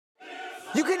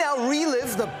You can now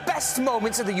relive the best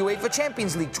moments of the UEFA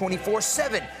Champions League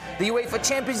 24/7. The UEFA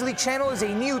Champions League channel is a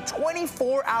new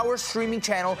 24-hour streaming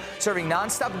channel serving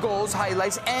non-stop goals,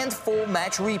 highlights, and full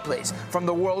match replays from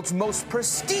the world's most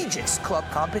prestigious club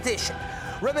competition.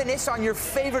 Reminisce on your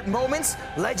favorite moments,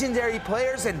 legendary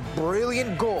players, and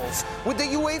brilliant goals with the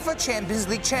UEFA Champions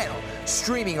League channel,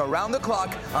 streaming around the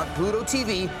clock on Pluto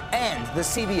TV and the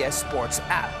CBS Sports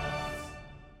app.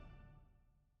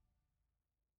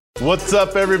 What's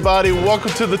up, everybody?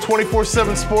 Welcome to the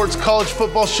 247 Sports College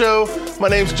Football Show. My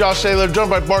name's Josh Ayler,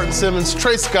 joined by Barton Simmons,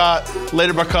 Trey Scott,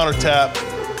 later by Connor Tapp.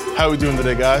 How are we doing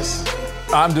today, guys?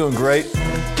 I'm doing great.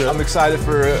 Good. I'm excited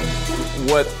for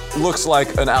what looks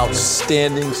like an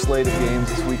outstanding slate of games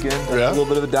this weekend. Yeah. A little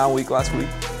bit of a down week last week.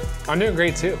 I'm doing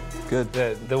great, too. Good.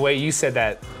 The way you said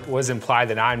that was implied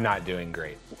that I'm not doing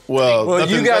great. Well,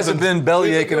 you guys have been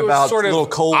belly aching about sort of a little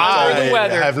cold. the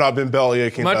weather. I have not been belly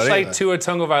aching Much about like anything. Tua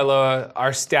Tagovailoa,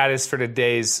 our status for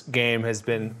today's game has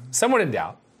been somewhat in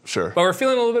doubt. Sure. But we're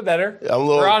feeling a little bit better. I'm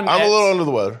a little under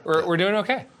the weather. We're doing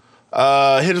okay.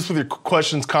 Hit us with your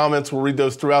questions, comments. We'll read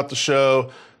those throughout the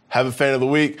show. Have a fan of the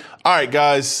week. All right,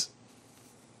 guys.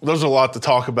 There's a lot to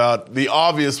talk about. The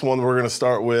obvious one we're going to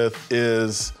start with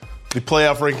is the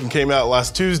playoff ranking came out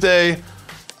last Tuesday.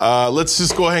 Let's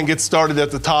just go ahead and get started at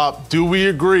the top. Do we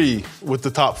agree with the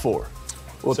top four?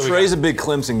 Well, Trey's a big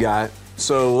Clemson guy,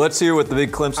 so let's hear what the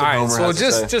big Clemson homer has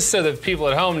to say. Just so that people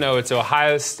at home know, it's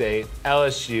Ohio State,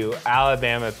 LSU,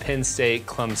 Alabama, Penn State,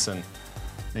 Clemson.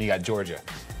 Then you got Georgia.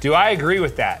 Do I agree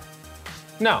with that?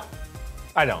 No,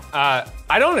 I don't.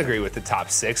 I don't agree with the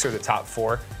top six or the top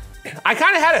four. I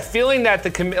kind of had a feeling that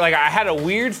I had a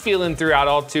weird feeling throughout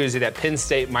all Tuesday that Penn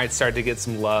State might start to get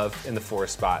some love in the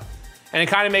fourth spot. And it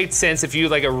kind of made sense if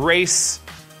you erase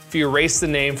the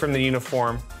name from the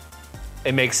uniform.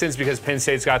 It makes sense because Penn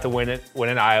State's got the win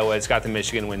in Iowa. It's got the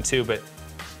Michigan win too. But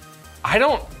I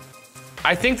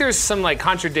think there's some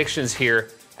contradictions here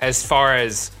as far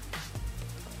as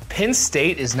Penn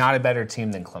State is not a better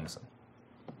team than Clemson.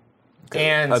 Okay.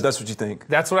 And that's what you think?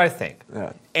 That's what I think.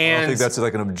 Yeah. And I don't think that's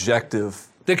an objective.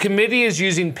 The committee is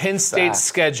using Penn State's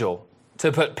schedule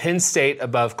to put Penn State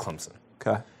above Clemson.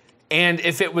 Okay. And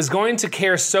if it was going to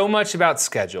care so much about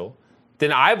schedule,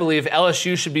 then I believe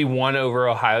LSU should be one over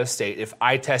Ohio State if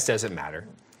eye test doesn't matter.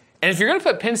 And if you're going to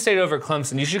put Penn State over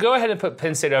Clemson, you should go ahead and put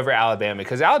Penn State over Alabama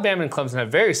because Alabama and Clemson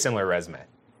have very similar resume.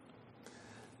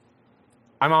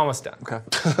 I'm almost done. Okay.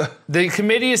 The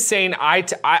committee is saying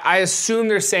I assume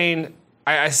they're saying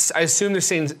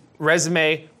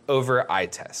resume over eye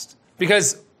test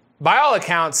because by all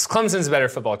accounts, Clemson's a better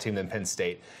football team than Penn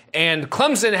State. And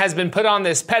Clemson has been put on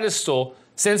this pedestal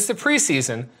since the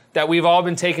preseason that we've all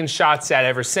been taking shots at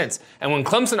ever since. And when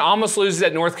Clemson almost loses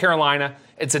at North Carolina,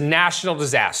 it's a national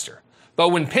disaster. But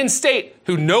when Penn State,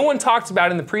 who no one talked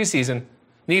about in the preseason,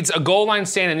 needs a goal line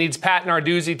stand and needs Pat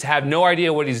Narduzzi to have no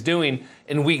idea what he's doing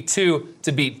in week 2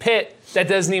 to beat Pitt, that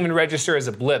doesn't even register as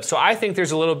a blip. So I think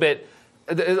there's it's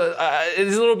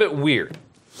a little bit weird.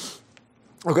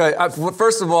 Okay,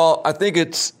 first of all, I think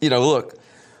it's, look,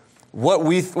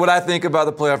 what I think about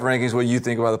the playoff rankings, what you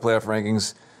think about the playoff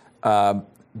rankings,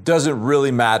 doesn't really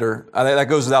matter. I think that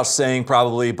goes without saying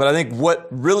probably, but I think what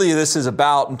really this is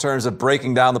about in terms of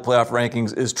breaking down the playoff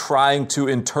rankings is trying to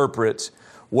interpret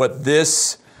what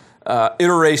this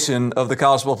iteration of the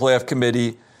College Football Playoff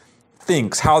Committee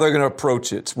thinks, how they're going to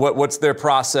approach it, what's their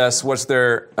process, what's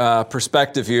their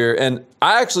perspective here. And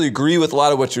I actually agree with a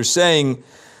lot of what you're saying.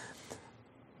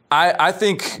 I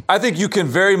think you can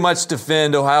very much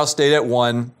defend Ohio State at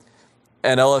 1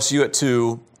 and LSU at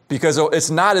 2 because it's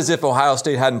not as if Ohio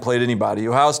State hadn't played anybody.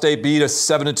 Ohio State beat a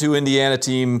 7-2 Indiana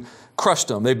team, crushed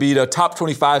them. They beat a top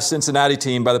 25 Cincinnati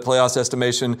team by the playoffs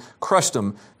estimation, crushed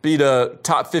them. Beat a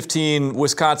top 15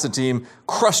 Wisconsin team,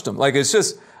 crushed them. It's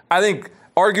just, I think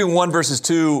arguing 1 versus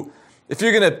 2, if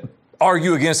you're going to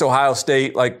argue against Ohio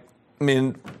State,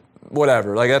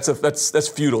 whatever. That's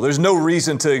futile. There's no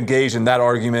reason to engage in that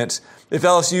argument. If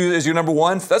LSU is your number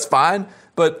 1, that's fine,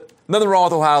 but nothing wrong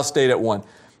with Ohio State at 1.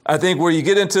 I think where you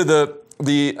get into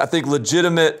the I think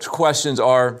legitimate questions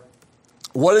are,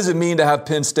 what does it mean to have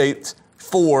Penn State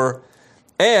 4?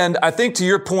 And I think to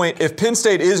your point, if Penn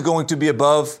State is going to be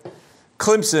above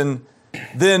Clemson,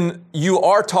 then you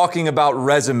are talking about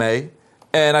resume.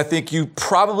 And I think you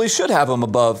probably should have them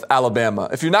above Alabama.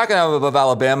 If you're not going to have them above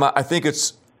Alabama,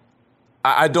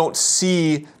 I don't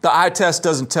see, the eye test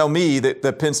doesn't tell me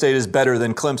that Penn State is better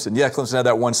than Clemson. Yeah, Clemson had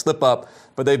that one slip up,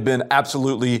 but they've been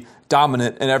absolutely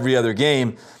dominant in every other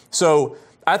game. So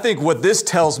I think what this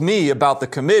tells me about the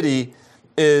committee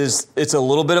is it's a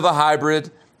little bit of a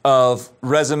hybrid of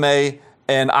resume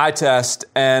and eye test,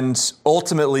 and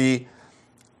ultimately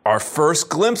our first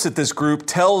glimpse at this group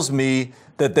tells me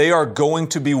that they are going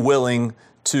to be willing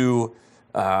to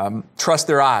trust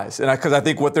their eyes. And because I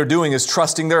think what they're doing is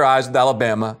trusting their eyes with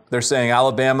Alabama. They're saying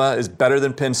Alabama is better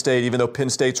than Penn State, even though Penn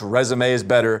State's resume is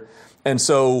better. And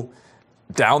so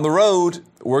down the road,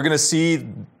 we're going to see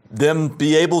them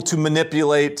be able to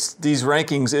manipulate these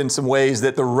rankings in some ways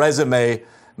that the resume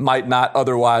might not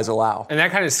otherwise allow. And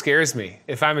that kind of scares me.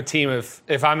 If I'm a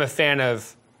fan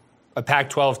of a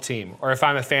Pac-12 team, or if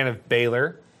I'm a fan of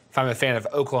Baylor, if I'm a fan of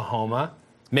Oklahoma,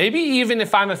 maybe even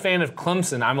if I'm a fan of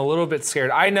Clemson, I'm a little bit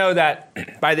scared. I know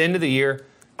that by the end of the year,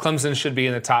 Clemson should be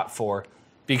in the top 4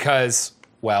 because,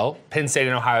 well, Penn State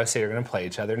and Ohio State are going to play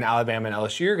each other, and Alabama and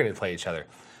LSU are going to play each other.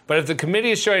 But if the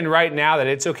committee is showing right now that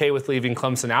it's okay with leaving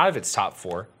Clemson out of its top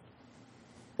 4,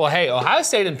 well, hey, Ohio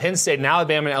State and Penn State and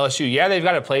Alabama and LSU, yeah, they've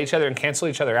got to play each other and cancel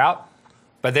each other out,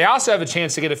 but they also have a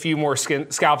chance to get a few more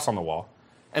scalps on the wall.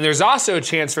 And there's also a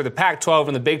chance for the Pac-12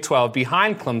 and the Big 12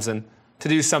 behind Clemson to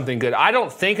do something good. I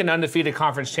don't think an undefeated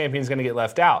conference champion is going to get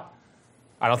left out.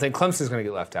 I don't think Clemson is going to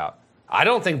get left out. I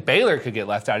don't think Baylor could get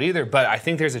left out either, but I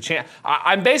think there's a chance.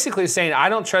 I'm basically saying I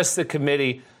don't trust the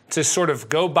committee to sort of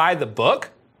go by the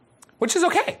book, which is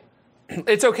okay.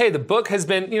 It's okay. The book has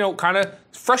been, kind of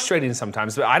frustrating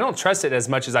sometimes, but I don't trust it as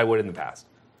much as I would in the past.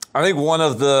 I think one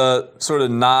of the sort of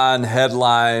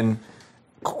non-headline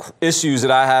issues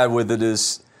that I had with it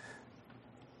is,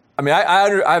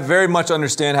 I very much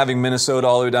understand having Minnesota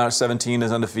all the way down at 17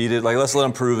 as undefeated. Like, let's let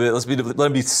them prove it. Let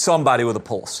them be somebody with a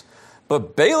pulse.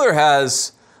 But Baylor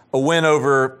has a win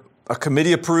over a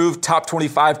committee-approved top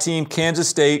 25 team, Kansas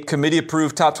State,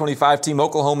 committee-approved top 25 team,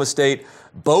 Oklahoma State,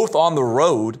 both on the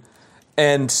road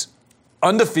and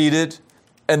undefeated.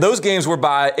 And those games were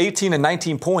by 18 and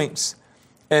 19 points.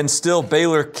 And still,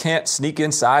 Baylor can't sneak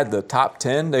inside the top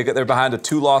 10. They're behind a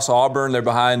 2-loss Auburn. They're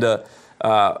behind a.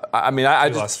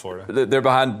 Lost Florida. They're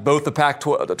behind both the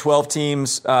Pac-12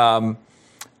 teams.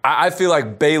 I feel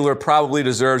like Baylor probably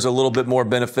deserves a little bit more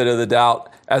benefit of the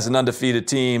doubt as an undefeated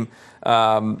team,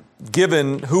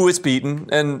 given who it's beaten.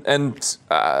 And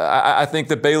I think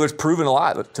that Baylor's proven a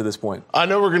lot to this point. I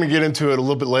know we're going to get into it a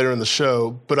little bit later in the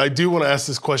show, but I do want to ask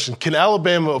this question. Can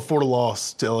Alabama afford a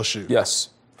loss to LSU? Yes.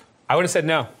 I would have said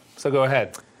no, so go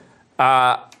ahead.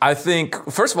 I think,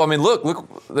 first of all,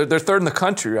 look, they're third in the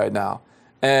country right now.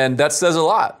 And that says a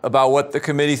lot about what the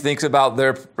committee thinks about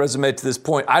their resume to this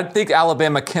point. I think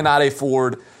Alabama cannot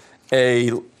afford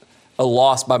a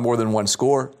loss by more than one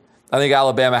score. I think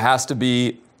Alabama has to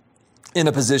be in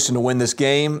a position to win this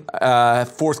game.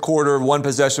 Fourth quarter,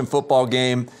 one-possession football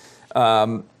game.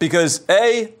 Because,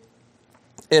 A,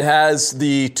 it has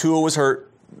the Tua was hurt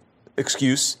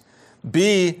excuse.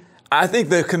 B, I think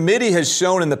the committee has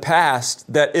shown in the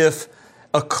past that if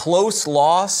a close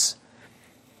loss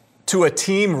to a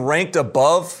team ranked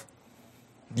above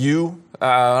you,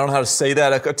 I don't know how to say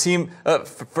that, a team,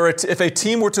 if a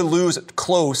team were to lose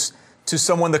close to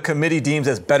someone the committee deems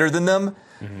as better than them,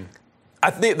 I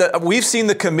think that we've seen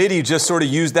the committee just sort of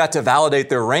use that to validate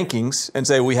their rankings and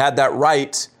say, we had that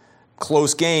right,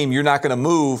 close game, you're not going to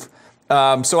move.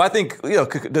 So I think,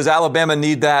 does Alabama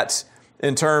need that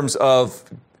in terms of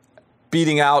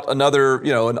beating out another,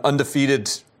 an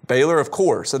undefeated Baylor? Of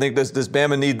course. I think does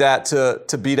Bama need that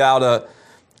to beat out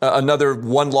another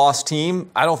one-loss team?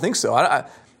 I don't think so.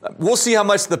 We'll see how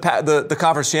much the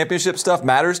conference championship stuff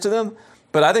matters to them,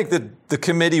 but I think that the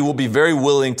committee will be very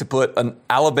willing to put an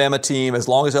Alabama team, as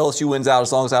long as LSU wins out,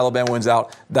 as long as Alabama wins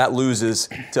out, that loses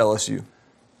to LSU.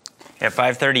 Yeah,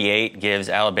 538 gives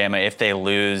Alabama, if they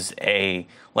lose, a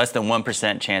less than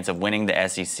 1% chance of winning the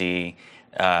SEC,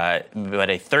 but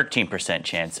a 13%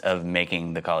 chance of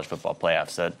making the college football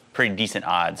playoffs. So pretty decent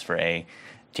odds for a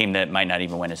team that might not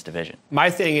even win its division. My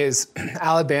thing is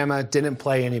Alabama didn't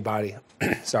play anybody,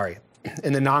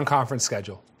 in the non-conference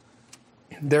schedule.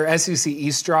 Their SEC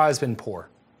East draw has been poor.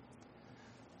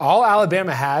 All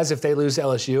Alabama has, if they lose to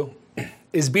LSU,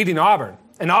 is beating Auburn.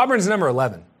 And Auburn's number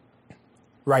 11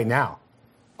 right now.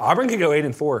 Auburn could go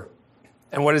 8-4.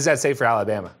 And what does that say for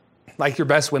Alabama? Like, your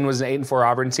best win was an 8-4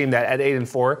 Auburn team that at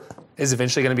 8-4 is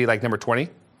eventually going to be like number 20.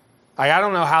 I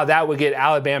don't know how that would get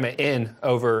Alabama in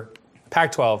over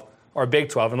Pac-12 or Big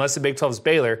 12, unless the Big 12 is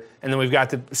Baylor, and then we've got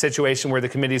the situation where the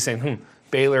committee is saying,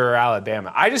 Baylor or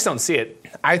Alabama. I just don't see it.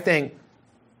 I think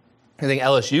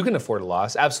LSU can afford a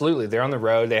loss. Absolutely. They're on the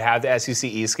road. They have the SEC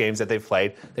East games that they've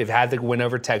played. They've had the win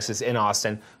over Texas in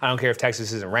Austin. I don't care if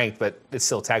Texas isn't ranked, but it's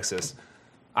still Texas.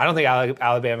 I don't think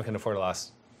Alabama can afford a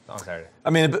loss on Saturday.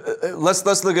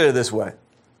 Let's look at it this way.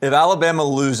 If Alabama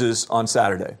loses on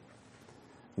Saturday,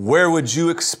 where would you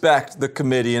expect the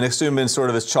committee, and assuming sort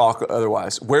of as chalk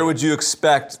otherwise, where would you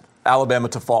expect Alabama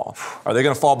to fall? Are they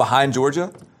going to fall behind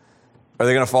Georgia? Are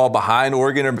they going to fall behind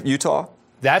Oregon or Utah?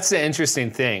 That's the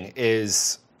interesting thing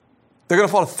is they're going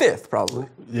to fall to 5th probably.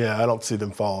 Yeah, I don't see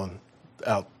them falling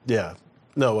out. Yeah,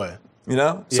 no way. You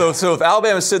know? Yeah. So if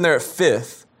Alabama's sitting there at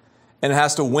 5th and it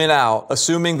has to win out,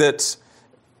 assuming that,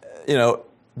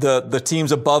 the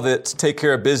teams above it take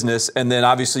care of business, and then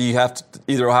obviously you have to,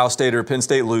 either Ohio State or Penn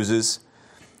State loses,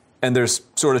 and there's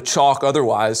sort of chalk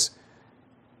otherwise,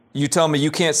 you tell me you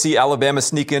can't see Alabama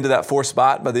sneak into that 4th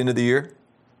spot by the end of the year?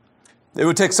 It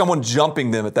would take someone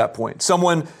jumping them at that point.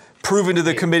 Someone proving to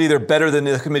the committee they're better than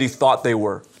the committee thought they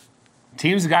were.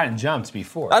 Teams have gotten jumped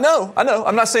before. I know.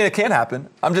 I'm not saying it can't happen.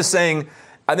 I'm just saying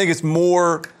I think it's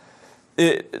more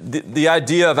the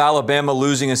idea of Alabama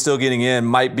losing and still getting in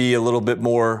might be a little bit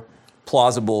more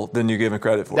plausible than you're giving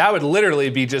credit for. That would literally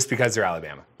be just because they're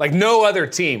Alabama. Like no other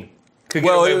team could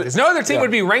get away with this. No other team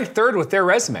would be ranked 3rd with their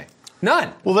resume.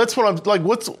 None. Well, that's what I'm like.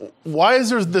 Why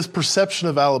is there this perception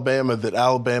of Alabama that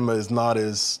Alabama is not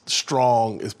as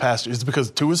strong as past years? Is it because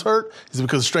Tua's hurt? Is it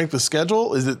because of strength of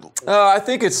schedule? Is it? I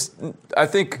think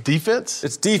Defense.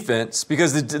 It's defense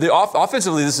because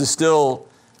offensively this is still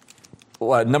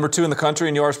number 2 in the country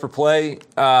in yards per play.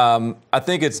 I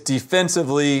think it's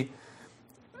defensively,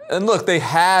 and look, they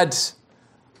had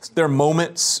their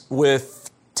moments with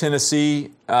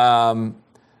Tennessee.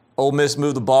 Ole Miss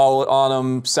moved the ball on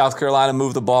them. South Carolina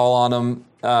moved the ball on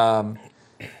them.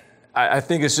 I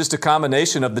think it's just a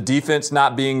combination of the defense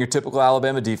not being your typical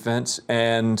Alabama defense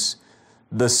and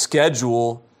the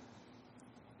schedule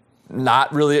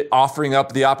not really offering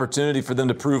up the opportunity for them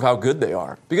to prove how good they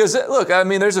are. Because, look, I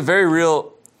mean, there's a very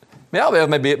real –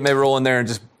 Alabama may roll in there and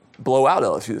just blow out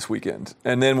LSU this weekend.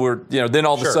 And then then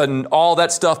all of a sudden, all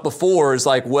that stuff before is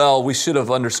like, well, we should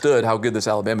have understood how good this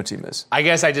Alabama team is. I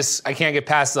guess I can't get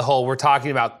past the whole, we're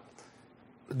talking about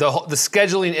the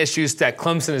scheduling issues that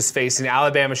Clemson is facing.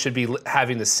 Alabama should be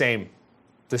having the same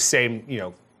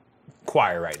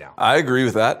choir right now. I agree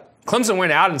with that. Clemson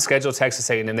went out and scheduled Texas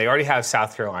A&M. They already have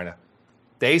South Carolina.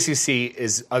 The ACC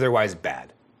is otherwise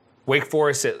bad. Wake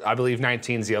Forest, I believe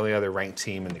 19 is the only other ranked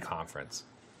team in the conference.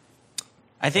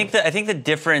 I think the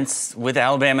difference with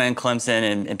Alabama and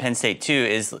Clemson and Penn State too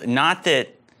is not that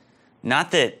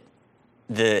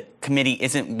the committee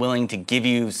isn't willing to give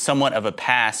you somewhat of a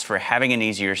pass for having an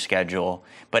easier schedule,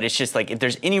 but it's just like if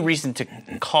there's any reason to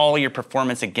call your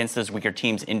performance against those weaker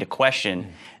teams into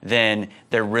question, then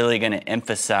they're really going to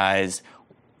emphasize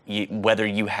whether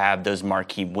you have those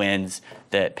marquee wins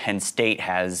that Penn State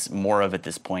has more of at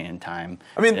this point in time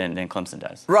than Clemson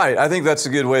does. Right. I think that's a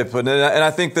good way of putting it. And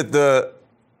I think that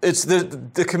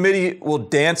the committee will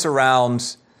dance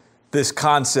around this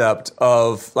concept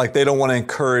of like they don't want to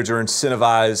encourage or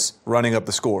incentivize running up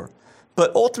the score.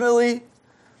 But ultimately,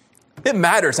 it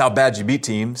matters how bad you beat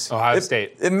teams. Ohio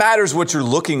State. It matters what you're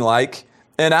looking like.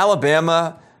 And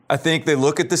Alabama, I think they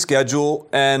look at the schedule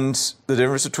and the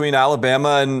difference between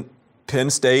Alabama and Penn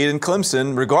State and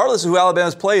Clemson, regardless of who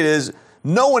Alabama's played, is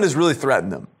no one has really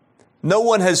threatened them. No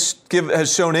one has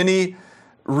shown any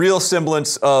real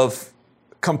semblance of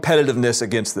competitiveness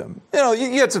against them.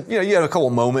 You had a couple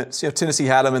moments. Tennessee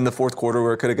had them in the 4th quarter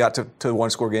where it could have got to a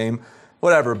one-score game,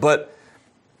 whatever. But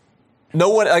no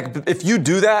one, if you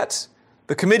do that,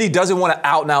 the committee doesn't want to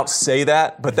out and out say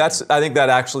that. But I think that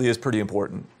actually is pretty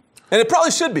important, and it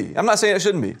probably should be. I'm not saying it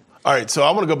shouldn't be. All right, so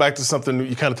I want to go back to something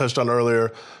you kind of touched on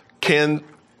earlier. Can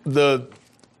the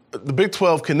Big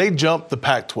 12, can they jump the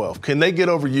Pac-12? Can they get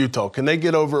over Utah? Can they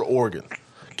get over Oregon?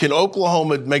 Can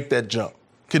Oklahoma make that jump?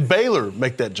 Could Baylor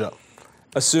make that jump?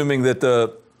 Assuming that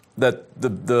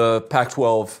the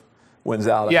Pac-12 wins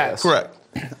out, I guess. Correct.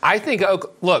 I think,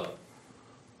 look,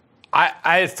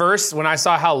 I at first, when I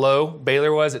saw how low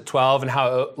Baylor was at 12 and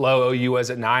how low OU was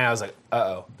at 9, I was like,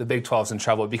 uh-oh, the Big 12's in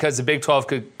trouble because the Big 12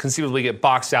 could conceivably get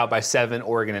boxed out by 7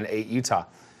 Oregon and 8 Utah.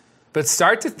 But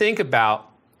start to think about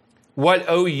what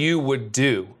OU would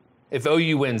do if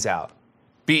OU wins out.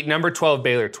 Beat number 12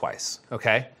 Baylor twice,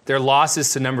 okay? Their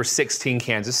losses to number 16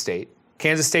 Kansas State.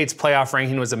 Kansas State's playoff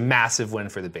ranking was a massive win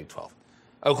for the Big 12.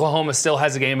 Oklahoma still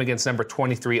has a game against number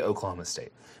 23 Oklahoma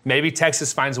State. Maybe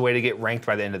Texas finds a way to get ranked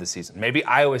by the end of the season. Maybe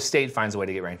Iowa State finds a way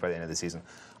to get ranked by the end of the season.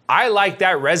 I like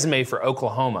that resume for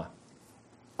Oklahoma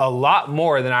a lot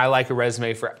more than I like a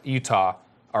resume for Utah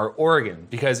or Oregon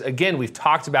because, again, we've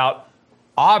talked about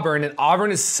Auburn, and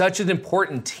Auburn is such an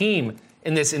important team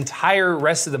in this entire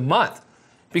rest of the month.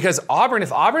 Because if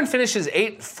Auburn finishes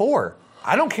 8-4,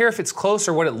 I don't care if it's close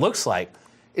or what it looks like.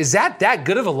 Is that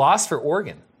good of a loss for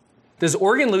Oregon? Does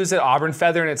Oregon lose at Auburn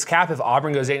feather in its cap if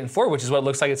Auburn goes 8-4, which is what it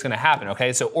looks like it's going to happen,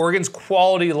 okay? So Oregon's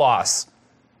quality loss,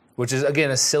 which is,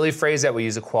 again, a silly phrase that we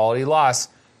use, a quality loss,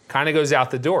 kind of goes out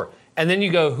the door. And then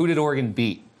you go, who did Oregon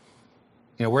beat?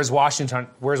 Where's Washington?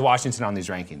 Where's Washington on these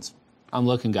rankings? I'm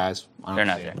looking, guys. They're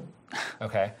not there.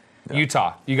 Okay. Yeah.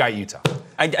 Utah. You got Utah.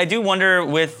 I do wonder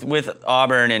with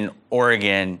Auburn and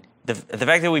Oregon, the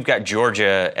fact that we've got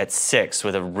Georgia at 6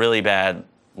 with a really bad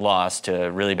loss to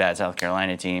a really bad South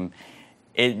Carolina team,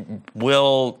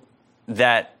 will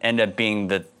that end up being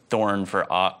the thorn for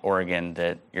Oregon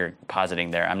that you're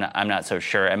positing there? I'm not so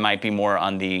sure. It might be more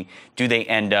on do they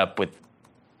end up with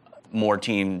more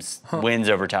teams wins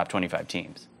over top 25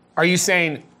 teams? Are you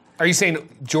saying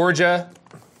Georgia's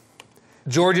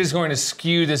going to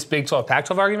skew this Big 12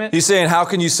 Pac-12 argument? He's saying, how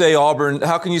can you say Auburn?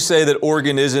 How can you say that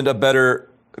Oregon isn't a better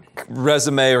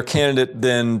resume or candidate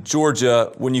than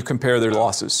Georgia when you compare their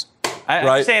losses?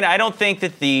 I'm saying I don't think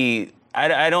that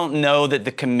I don't know that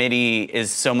the committee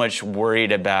is so much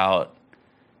worried about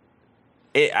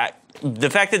it. The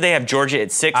fact that they have Georgia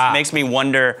at 6 makes me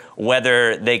wonder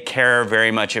whether they care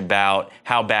very much about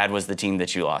how bad was the team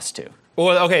that you lost to.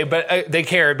 Well, okay, but they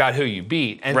care about who you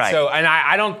beat. And right. So, and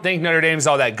I don't think Notre Dame's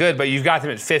all that good, but you've got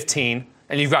them at 15,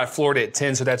 and you've got Florida at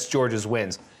 10, so that's Georgia's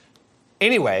wins.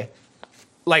 Anyway,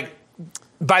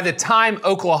 by the time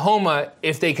Oklahoma,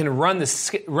 if they can run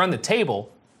the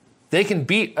table, they can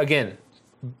beat, again,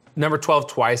 number 12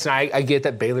 twice. And I get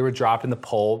that Baylor would drop in the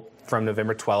poll from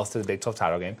November 12th to the Big 12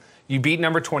 title game. You beat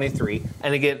number 23,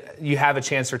 and again, you have a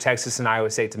chance for Texas and Iowa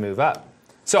State to move up.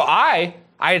 So I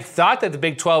had thought that the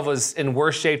Big 12 was in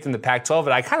worse shape than the Pac-12,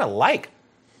 but I kind of like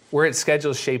where its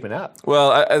schedule is shaping up.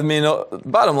 Well, I mean,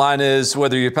 bottom line is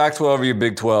whether you're Pac-12 or you're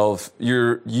Big 12,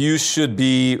 you should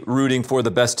be rooting for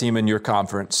the best team in your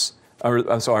conference.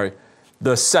 The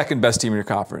second best team in your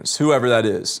conference, whoever that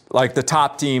is. Like the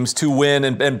top teams to win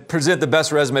and present the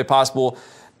best resume possible.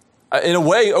 In a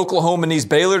way, Oklahoma needs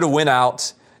Baylor to win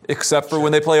out, except for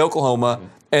when they play Oklahoma,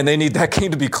 and they need that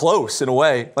game to be close in a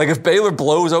way. Like if Baylor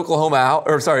blows Oklahoma out,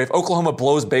 if Oklahoma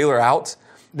blows Baylor out,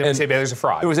 they would say Baylor's a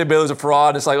fraud. They would say Baylor's a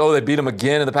fraud. It's like, oh, they beat them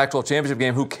again in the Pac-12 championship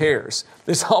game. Who cares?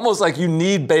 It's almost like you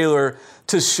need Baylor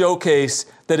to showcase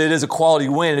that it is a quality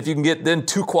win. If you can get then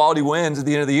 2 quality wins at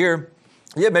the end of the year,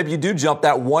 yeah, maybe you do jump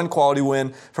that 1 quality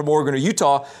win from Oregon or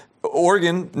Utah.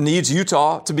 Oregon needs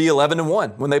Utah to be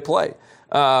 11-1 when they play.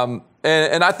 And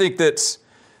I think that's,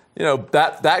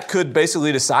 that could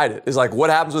basically decide it. Is like what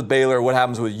happens with Baylor, what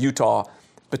happens with Utah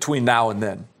between now and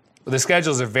then. Well, the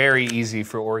schedules are very easy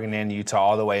for Oregon and Utah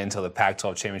all the way until the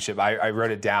Pac-12 championship. I wrote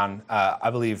it down. I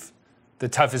believe the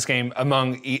toughest game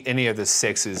among any of the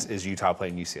 6 is Utah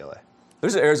playing UCLA.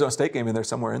 There's an Arizona State game in there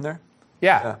somewhere in there.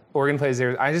 Yeah. Oregon plays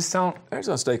there. I just don't.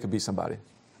 Arizona State could be somebody.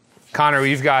 Connor,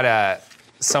 we've got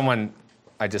someone.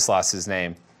 I just lost his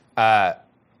name.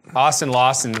 Austin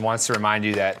Lawson wants to remind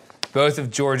you that both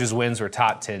of Georgia's wins were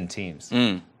top 10 teams.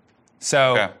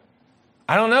 So okay.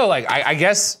 I don't know. I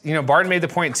guess Barton made the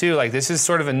point too. This is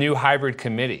sort of a new hybrid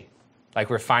committee.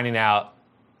 We're finding out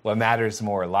what matters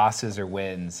more: losses or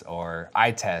wins, or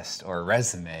eye test, or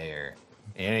resume, or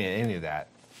any of that.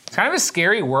 It's kind of a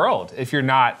scary world if you're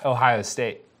not Ohio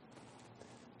State.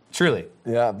 Truly.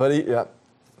 Yeah, buddy. Yeah.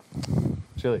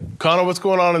 Truly. Connor, what's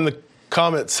going on in the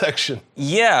comment section?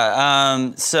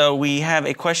 Yeah. So we have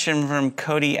a question from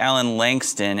Cody Allen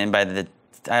Langston, and by the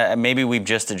maybe we've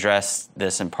just addressed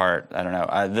this in part. I don't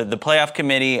know. The playoff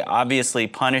committee obviously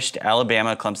punished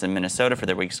Alabama, Clemson, Minnesota for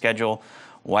their weak schedule.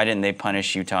 Why didn't they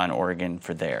punish Utah and Oregon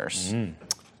for theirs?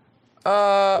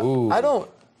 I don't.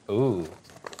 Ooh.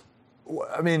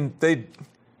 I mean,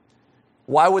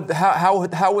 how would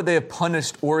they have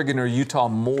punished Oregon or Utah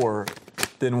more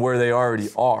than where they already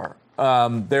are?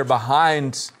 They're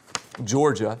behind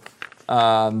Georgia.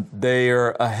 They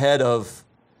are ahead of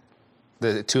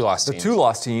the 2-loss teams. The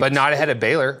 2-loss teams. But not ahead of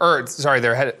Baylor.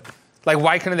 They're ahead of,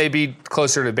 why couldn't they be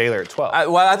closer to Baylor at 12?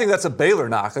 I think that's a Baylor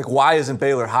knock. Why isn't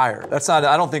Baylor higher? That's not.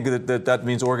 I don't think that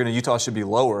means Oregon and Utah should be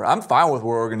lower. I'm fine with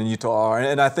where Oregon and Utah are,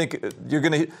 and I think you're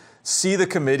going to see the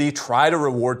committee try to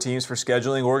reward teams for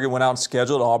scheduling. Oregon went out and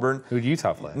scheduled Auburn. Who did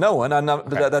Utah play? No one. I'm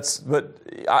not.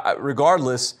 Okay.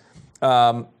 Regardless,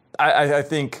 I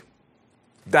think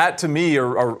that to me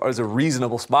is a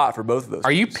reasonable spot for both of those.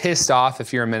 Are you pissed off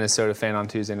if you're a Minnesota fan on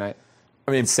Tuesday night?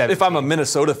 I mean, 17. If I'm a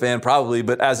Minnesota fan, probably,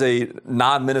 but as a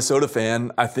non-Minnesota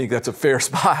fan, I think that's a fair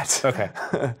spot. Okay.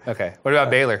 What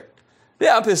about Baylor?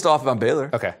 Yeah, I'm pissed off if I'm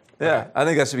Baylor. Okay. Yeah, I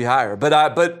think that should be higher.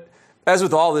 But as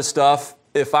with all this stuff,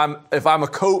 if I'm a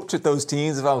coach at those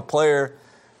teams, if I'm a player,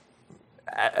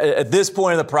 at this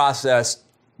point in the process,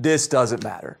 this doesn't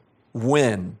matter.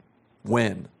 Win.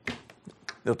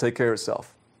 It'll take care of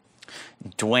itself.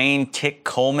 Dwayne Tick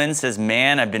Coleman says,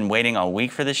 "Man, I've been waiting all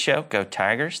week for this show. Go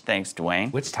Tigers!" Thanks,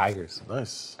 Dwayne. Which Tigers?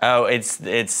 Nice. Oh, it's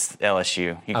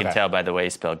LSU. You can tell by the way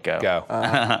he spelled go. Go.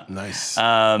 Nice.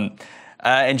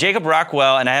 And Jacob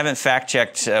Rockwell, and I haven't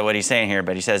fact-checked what he's saying here,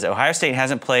 but he says, Ohio State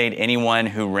hasn't played anyone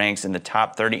who ranks in the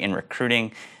top 30 in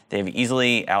recruiting. They've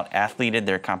easily out-athleted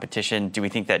their competition. Do we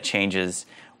think that changes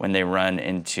when they run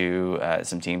into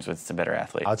some teams with some better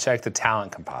athletes? I'll check the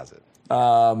talent composite.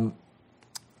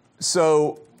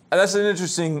 So that's an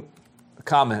interesting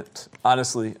comment,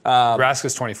 honestly.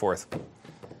 Nebraska's 24th.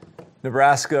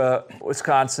 Nebraska,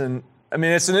 Wisconsin. I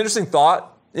mean, it's an interesting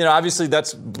thought. Obviously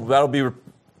that'll be.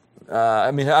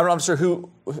 I'm sure who.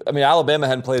 Alabama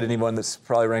hadn't played anyone that's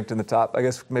probably ranked in the top. I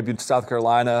guess maybe South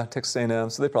Carolina, Texas A&M.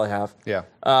 So they probably have. Yeah.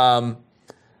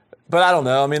 But I don't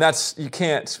know. You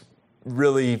can't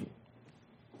really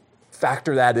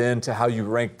factor that into how you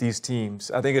rank these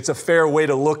teams. I think it's a fair way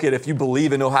to look at if you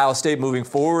believe in Ohio State moving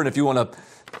forward, if you want to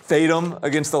fade them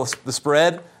against the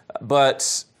spread.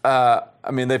 But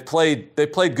they've played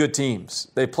good teams.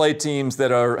 They played teams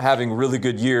that are having really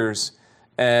good years,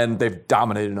 and they've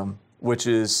dominated them, which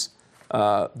is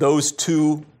those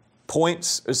 2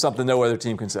 points is something no other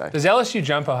team can say. Does LSU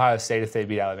jump Ohio State if they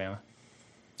beat Alabama?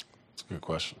 That's a good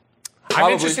question.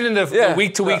 I'm interested in the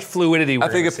week-to-week fluidity we're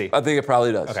going to see. I think it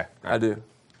probably does. Okay. I do.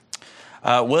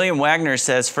 William Wagner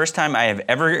says, first time I have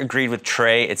ever agreed with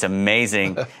Trey. It's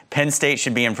amazing. Penn State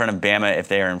should be in front of Bama if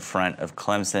they are in front of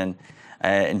Clemson.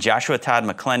 And Joshua Todd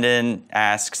McClendon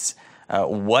asks,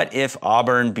 what if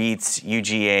Auburn beats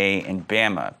UGA and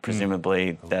Bama?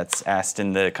 Presumably that's asked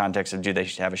in the context of do they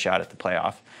have a shot at the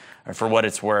playoff? Or for what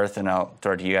it's worth, and I'll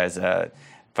throw it to you guys,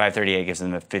 538 gives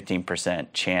them a 15%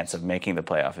 chance of making the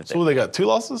playoff. So they got 2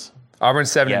 losses? Auburn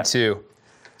 7-2.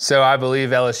 So I believe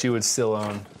LSU would still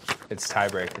own its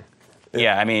tiebreaker.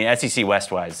 Yeah, SEC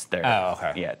West-wise, they're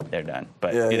okay. they're done.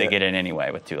 But do they get in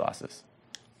anyway with 2 losses?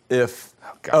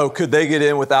 Could they get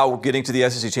in without getting to the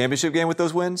SEC championship game with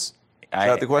those wins? Is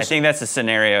that the question? I think that's the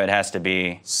scenario it has to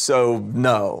be. So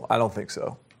no, I don't think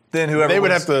so. Then they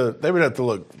would have to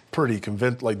look pretty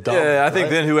convinced, like dumb. Yeah, I think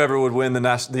then whoever would win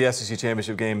the SEC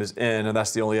championship game is in, and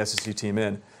that's the only SEC team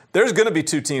in. There's going to be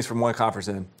 2 teams from one conference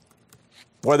in.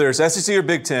 Whether it's SEC or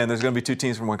Big Ten, there's going to be 2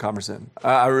 teams from one conference in.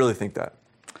 I really think that.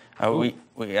 We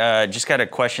just got a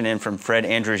question in from Fred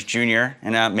Andrews Jr.,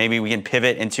 and maybe we can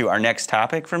pivot into our next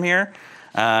topic from here.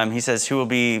 He says, who will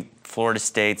be Florida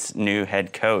State's new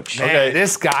head coach? Man, okay,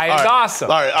 this guy is awesome.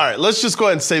 All right. Let's just go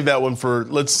ahead and save that one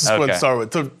let's just go ahead and start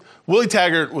with. So Willie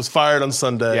Taggart was fired on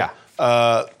Sunday. Yeah.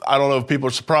 I don't know if people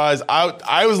are surprised.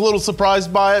 I was a little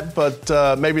surprised by it,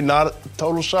 but maybe not a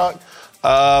total shock.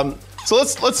 So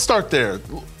let's start there.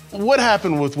 What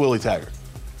happened with Willie Taggart?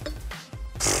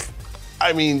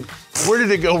 Where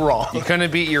did it go wrong? You couldn't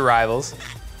beat your rivals.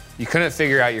 You couldn't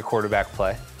figure out your quarterback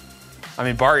play.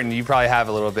 Barton, you probably have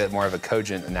a little bit more of a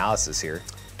cogent analysis here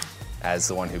as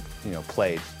the one who,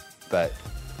 played. But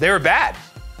they were bad.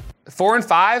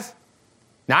 4-5,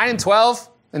 9-12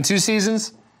 in 2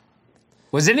 seasons.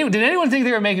 Did anyone think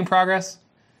they were making progress?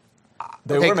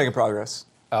 They were making progress.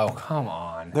 Oh, come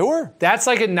on. They were. That's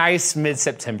like a nice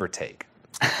mid-September take.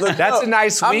 That's a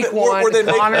nice week one.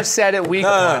 Connor said it week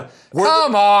one.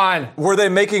 Come on. Were they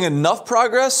making enough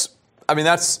progress?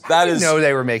 That is. No,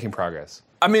 they were making progress.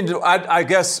 I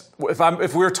guess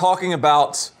if we're talking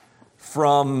about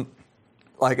from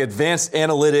like advanced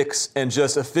analytics and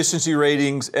just efficiency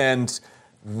ratings and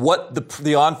what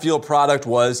the on-field product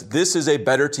was, this is a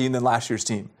better team than last year's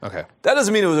team. Okay. That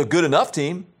doesn't mean it was a good enough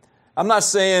team. I'm not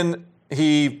saying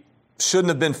he shouldn't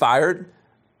have been fired,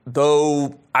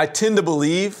 though I tend to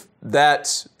believe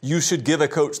that you should give a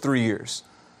coach 3 years.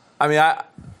 I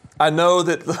know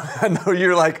that I know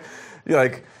you're like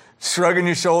shrugging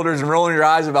your shoulders and rolling your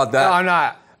eyes about that. No, I'm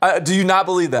not. Do you not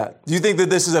believe that? Do you think that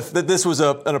this was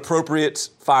an appropriate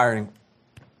firing?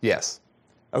 Yes.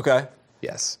 Okay.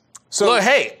 Yes. So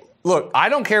look, I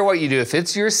don't care what you do. If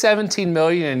it's your $17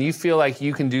 million and you feel like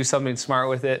you can do something smart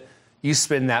with it, you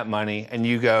spend that money and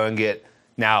you go and get.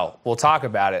 Now we'll talk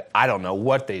about it. I don't know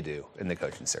what they do in the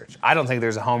coaching search. I don't think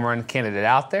there's a home run candidate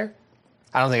out there.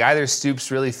 I don't think either Stoops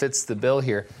really fits the bill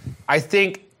here. I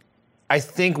think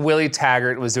Willie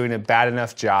Taggart was doing a bad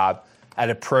enough job at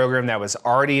a program that was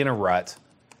already in a rut.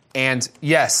 And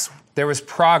yes, there was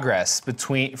progress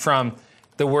from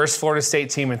the worst Florida State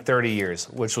team in 30 years,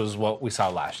 which was what we saw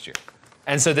last year.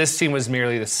 And so this team was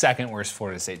merely the second worst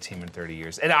Florida State team in 30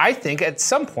 years. And I think at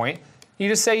some point you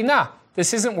just say, nah,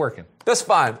 this isn't working. That's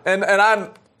fine.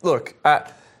 And look.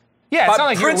 Yeah, it's not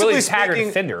like you're a Willie Taggart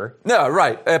defender. No,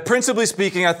 right. Principally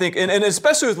speaking, I think, and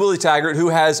especially with Willie Taggart, who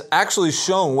has actually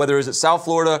shown, whether it's at South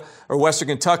Florida or Western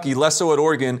Kentucky, less so at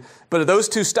Oregon, but at those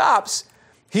 2 stops,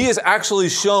 he has actually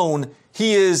shown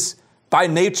he is, by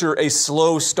nature, a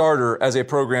slow starter as a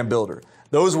program builder.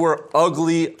 Those were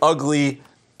ugly,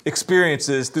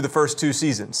 experiences through the first 2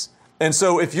 seasons. And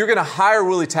so if you're going to hire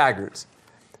Willie Taggart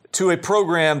to a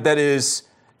program that is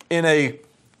in a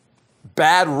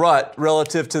bad rut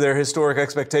relative to their historic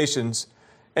expectations,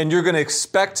 and you're going to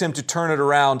expect him to turn it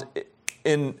around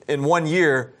in 1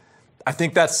 year, I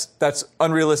think that's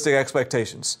unrealistic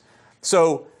expectations.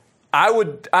 So I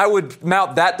would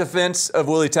mount that defense of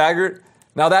Willie Taggart.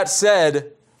 Now that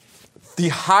said, the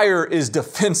hire is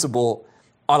defensible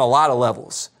on a lot of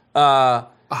levels.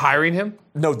 Hiring him?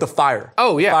 No, the fire.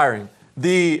 Oh, yeah. Firing.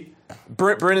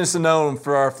 Brendan Sonnone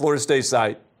for our Florida State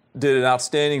site did an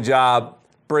outstanding job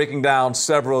breaking down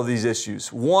several of these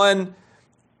issues. One,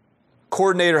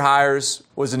 coordinator hires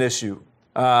was an issue.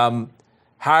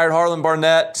 Hired Harlan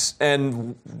Barnett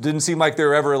and didn't seem like they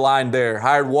were ever aligned there.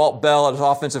 Hired Walt Bell as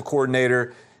offensive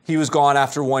coordinator. He was gone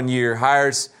after 1 year.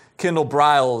 Hires Kendall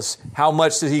Briles. How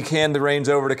much did he hand the reins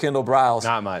over to Kendall Briles?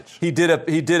 Not much. He did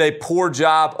a poor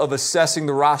job of assessing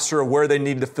the roster of where they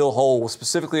needed to fill holes,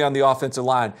 specifically on the offensive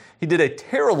line. He did a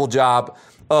terrible job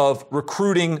of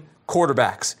recruiting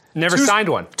quarterbacks. Never signed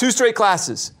one. 2 straight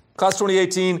classes. Class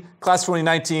 2018, class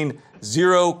 2019,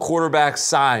 0 quarterbacks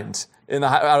signed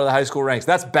out of the high school ranks.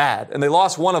 That's bad. And they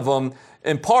lost one of them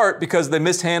in part because they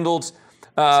mishandled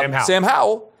Sam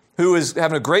Howell, who is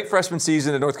having a great freshman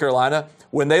season at North Carolina.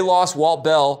 When they lost Walt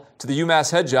Bell to the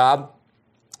UMass head job,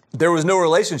 there was no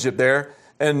relationship there,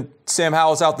 and Sam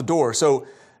Howell's out the door. So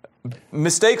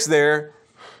mistakes there.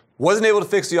 Wasn't able to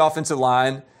fix the offensive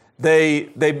line. They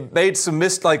made some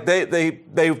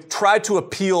they tried to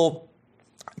appeal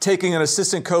taking an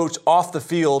assistant coach off the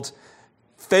field,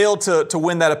 failed to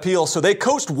win that appeal. So they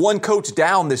coached one coach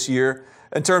down this year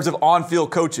in terms of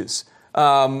on-field coaches.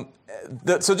 So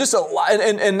just a lot,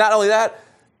 and not only that,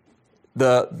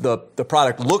 the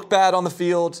product looked bad on the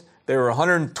field. They were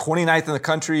 129th in the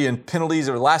country in penalties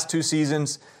over the last 2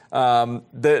 seasons.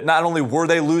 Not only were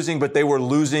they losing, but they were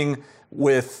losing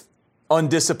with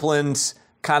undisciplined,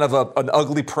 kind of an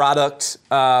ugly product.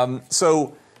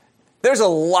 So there's a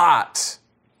lot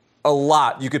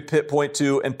you could point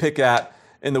to and pick at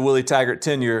in the Willie Taggart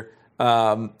tenure.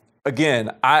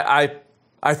 Again,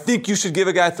 I think you should give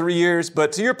a guy 3 years,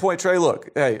 but to your point, Trey, look,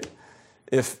 hey,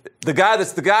 if the guy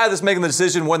that's making the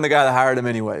decision wasn't the guy that hired him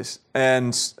anyways,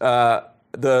 and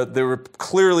there were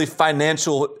clearly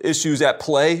financial issues at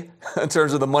play in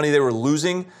terms of the money they were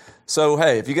losing. So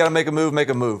hey, if you got to make a move, make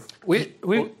a move. Go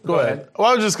ahead. Well,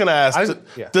 I was just going to ask,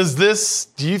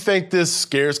 do you think this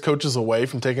scares coaches away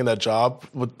from taking that job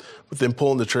with them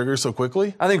pulling the trigger so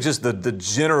quickly? I think just the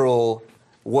general,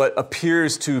 what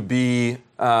appears to be,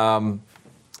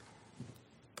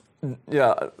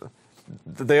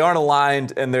 they aren't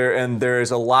aligned, and there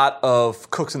is a lot of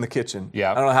cooks in the kitchen.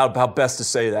 Yeah. I don't know how best to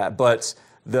say that, but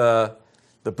the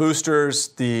boosters,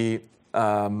 the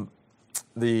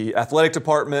athletic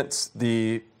department,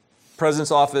 the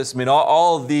president's office, I mean,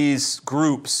 all of these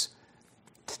groups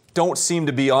don't seem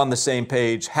to be on the same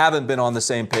page, haven't been on the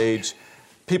same page.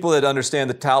 People that understand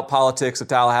the politics of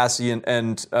Tallahassee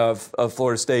and of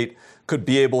Florida State could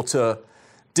be able to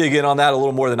dig in on that a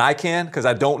little more than I can, because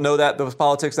I don't know those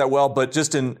politics that well. But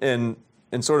just in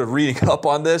sort of reading up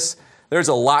on this, there's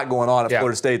a lot going on at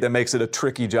Florida State that makes it a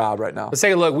tricky job right now. Let's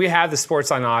take a look. We have the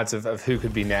Sportsline odds of who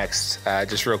could be next,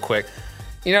 just real quick.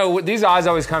 You know, these odds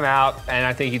always come out, and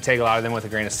I think you take a lot of them with a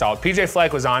grain of salt. PJ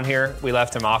Fleck was on here. We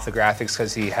left him off the graphics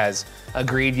because he has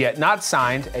agreed yet not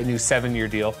signed a new 7-year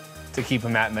deal to keep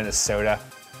him at Minnesota.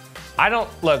 I kind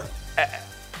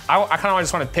of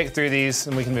just want to pick through these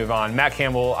and we can move on. Matt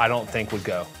Campbell, I don't think would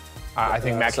go. I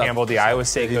think Matt Campbell, the Iowa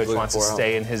State coach, wants to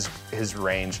stay in his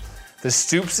range. The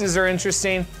Stoopses are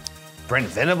interesting. Brent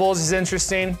Venables is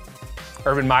interesting.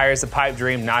 Urban Meyer's the pipe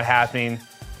dream, not happening.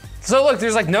 So look,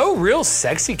 there's like no real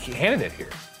sexy candidate here.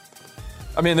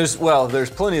 I mean, there's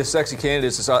plenty of sexy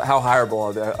candidates. How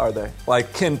hireable are they?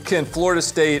 Like, can Florida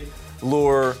State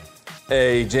lure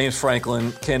a James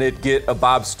Franklin? Can it get a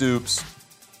Bob Stoops?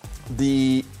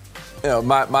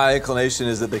 My inclination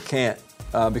is that they can't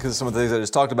because of some of the things I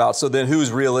just talked about. So then,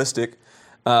 who's realistic?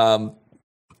 I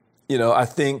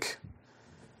think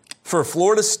for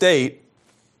Florida State,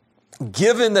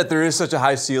 given that there is such a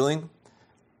high ceiling,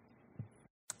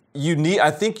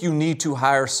 I think you need to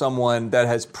hire someone that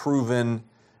has proven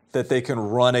that they can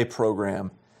run a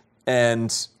program,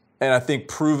 and I think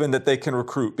proven that they can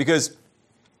recruit. Because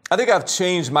I think I've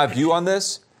changed my view on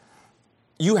this.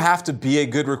 You have to be a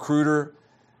good recruiter.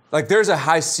 Like, there's a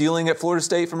high ceiling at Florida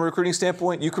State from a recruiting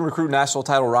standpoint. You can recruit national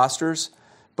title rosters,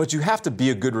 but you have to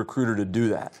be a good recruiter to do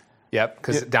that. Yep,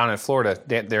 because down in Florida,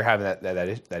 they're having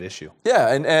that issue.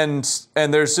 Yeah,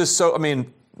 and there's just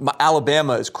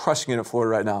Alabama is crushing it at Florida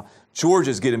right now.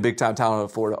 Georgia's getting big-time talent out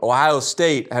of Florida. Ohio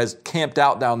State has camped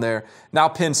out down there. Now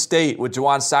Penn State, with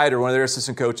Juwan Sider, one of their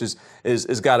assistant coaches,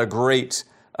 is got a great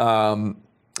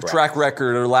track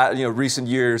record or recent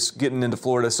years getting into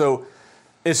Florida. So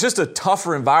it's just a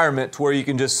tougher environment to where you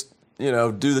can just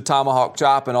do the tomahawk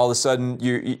chop, and all of a sudden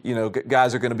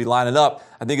guys are going to be lining up.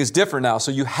 I think it's different now.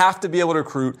 So you have to be able to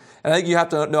recruit, and I think you have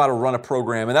to know how to run a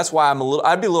program. And that's why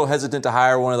I'd be a little hesitant to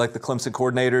hire one of the Clemson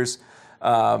coordinators.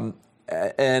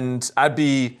 And I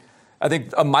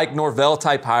think a Mike Norvell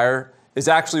type hire is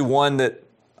actually one that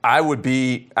I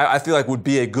feel like would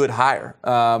be a good hire.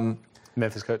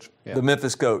 Memphis coach. Yeah. The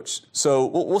Memphis coach. So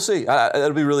we'll see.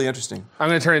 That'll be really interesting. I'm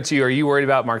going to turn it to you. Are you worried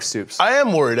about Mark Stoops? I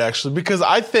am worried, actually, because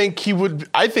I think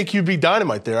he'd be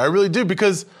dynamite there. I really do,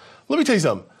 because let me tell you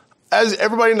something. As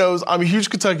everybody knows, I'm a huge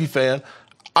Kentucky fan.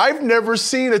 I've never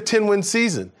seen a 10-win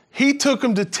season. He took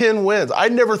them to 10 wins. I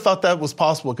never thought that was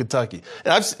possible in Kentucky.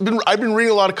 And I've been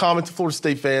reading a lot of comments of Florida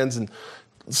State fans, and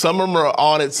some of them are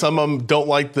on it. Some of them don't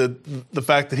like the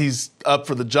fact that he's up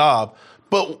for the job.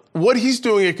 But what he's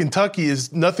doing at Kentucky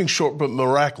is nothing short but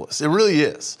miraculous. It really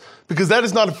is, because that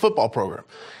is not a football program.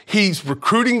 He's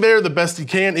recruiting there the best he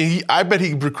can, and I bet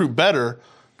he can recruit better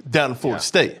down in Florida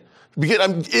State.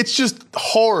 It's just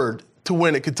hard to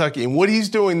win at Kentucky, and what he's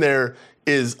doing there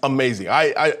is amazing.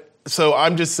 So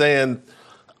I'm just saying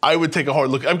I would take a hard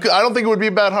look. I don't think it would be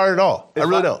a bad hire at all. I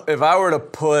really don't. If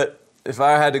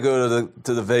I had to go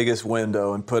to the Vegas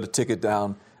window and put a ticket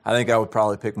down, I think I would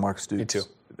probably pick Mark Stoops. Me too.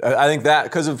 I think that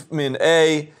because of,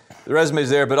 the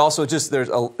resume's there, but also just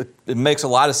it makes a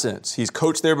lot of sense. He's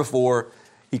coached there before.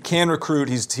 He can recruit.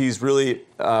 He's really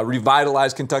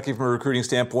revitalized Kentucky from a recruiting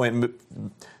standpoint,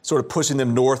 sort of pushing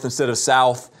them north instead of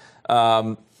south.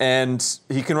 And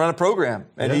he can run a program.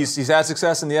 And he's had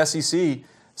success in the SEC.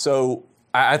 So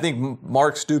I think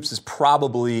Mark Stoops is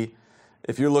probably,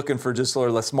 if you're looking for just sort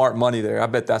of smart money there, I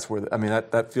bet that's where,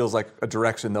 that feels like a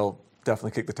direction they'll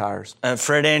definitely kick the tires.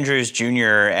 Fred Andrews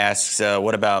Jr. asks,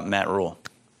 what about Matt Rule?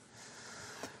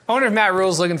 I wonder if Matt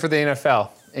Rule's looking for the NFL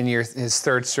in his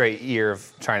third straight year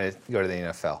of trying to go to the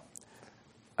NFL.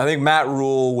 I think Matt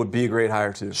Rule would be a great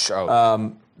hire too. Sure.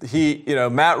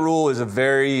 Matt Rule is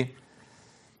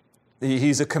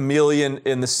he's a chameleon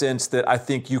in the sense that I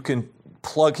think you can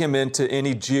plug him into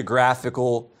any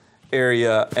geographical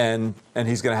area and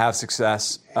he's going to have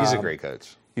success. He's a great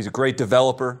coach. He's a great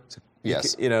developer.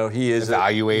 Yes. He is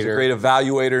evaluator. He's a great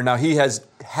evaluator. Now, he has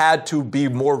had to be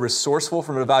more resourceful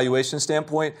from an evaluation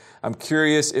standpoint. I'm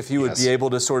curious if he would be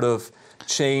able to sort of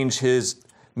change his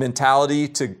mentality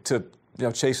to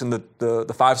chasing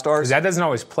the 5 stars. Because that doesn't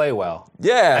always play well.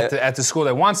 Yeah. At the school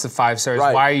that wants the 5 stars,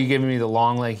 right. Why are you giving me the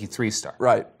long, lanky 3-star?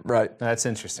 Right. That's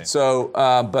interesting. So,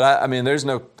 I don't think there's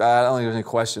any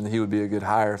question that he would be a good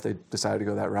hire if they decided to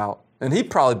go that route. And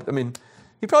he'd probably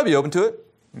be open to it.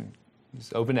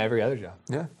 He's open to every other job.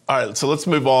 Yeah. All right, so let's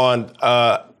move on.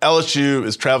 LSU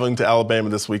is traveling to Alabama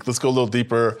this week. Let's go a little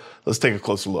deeper. Let's take a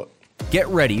closer look. Get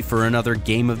ready for another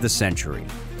game of the century.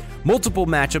 Multiple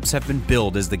matchups have been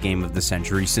billed as the game of the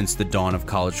century since the dawn of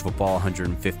college football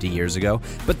 150 years ago,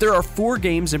 but there are 4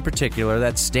 games in particular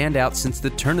that stand out since the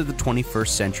turn of the 21st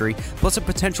century, plus a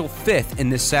potential 5th in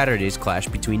this Saturday's clash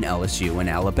between LSU and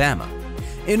Alabama.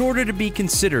 In order to be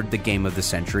considered the game of the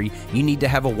century, you need to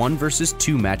have a 1 versus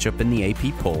 2 matchup in the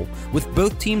AP poll, with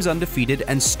both teams undefeated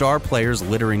and star players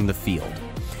littering the field.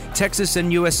 Texas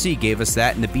and USC gave us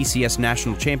that in the BCS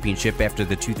National Championship after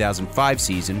the 2005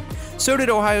 season. So did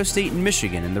Ohio State and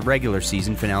Michigan in the regular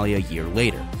season finale a year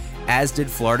later, as did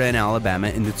Florida and Alabama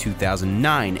in the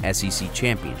 2009 SEC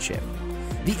Championship.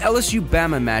 The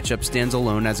LSU-Bama matchup stands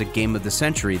alone as a game of the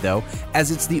century, though,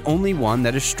 as it's the only one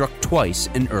that is struck twice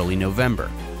in early November.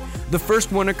 The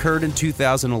first one occurred in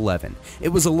 2011. It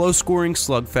was a low-scoring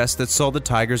slugfest that saw the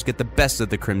Tigers get the best of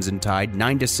the Crimson Tide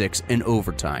 9-6 in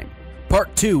overtime.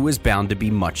 Part 2 is bound to be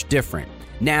much different.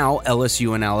 Now,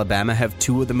 LSU and Alabama have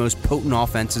 2 of the most potent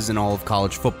offenses in all of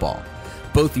college football.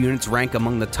 Both units rank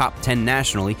among the top 10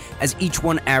 nationally, as each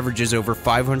one averages over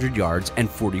 500 yards and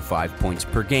 45 points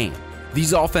per game.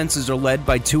 These offenses are led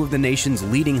by 2 of the nation's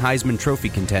leading Heisman Trophy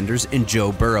contenders in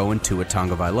Joe Burrow and Tua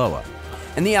Tagovailoa.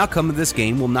 And the outcome of this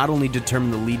game will not only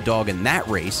determine the lead dog in that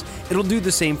race, it'll do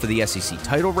the same for the SEC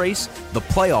title race, the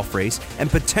playoff race, and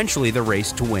potentially the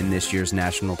race to win this year's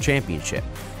national championship.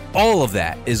 All of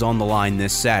that is on the line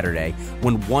this Saturday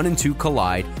when 1 and 2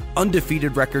 collide,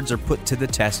 undefeated records are put to the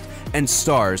test, and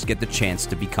stars get the chance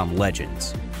to become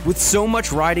legends. With so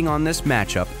much riding on this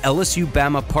matchup,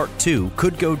 LSU-Bama Part 2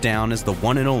 could go down as the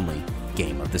one and only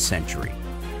game of the century.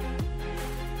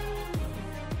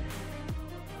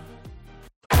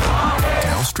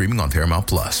 Now streaming on Paramount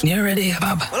Plus. You ready,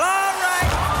 Bob? Well, all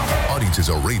right.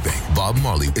 audiences are raving, Bob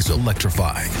Marley is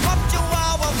electrifying.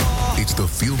 It's the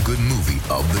feel-good movie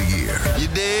of the year. You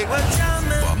dig?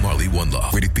 Bob Marley, One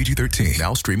Love. Rated PG-13.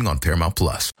 Now streaming on Paramount+.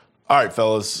 All right,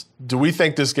 fellas. Do we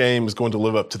think this game is going to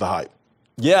live up to the hype?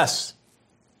 Yes.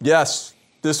 Yes.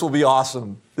 This will be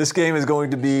awesome. This game is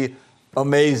going to be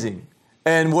amazing.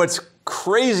 And what's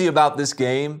crazy about this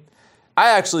game,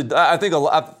 I think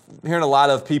I'm hearing a lot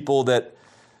of people that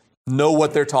know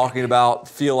what they're talking about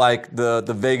feel like the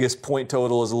Vegas point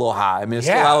total is a little high. I mean, it's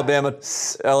still Alabama,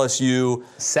 LSU.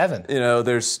 7. You know,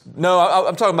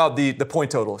 I'm talking about the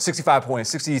point total, 65 points,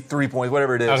 63 points,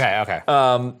 whatever it is. Okay.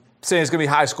 Saying it's going to be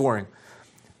high scoring.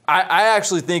 I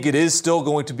actually think it is still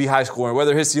going to be high scoring.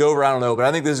 Whether it hits the over, I don't know. But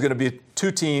I think this is going to be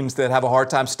two teams that have a hard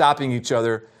time stopping each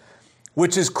other,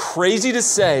 which is crazy to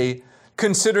say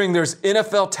considering there's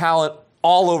NFL talent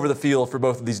all over the field for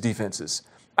both of these defenses.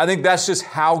 I think that's just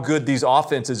how good these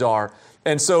offenses are.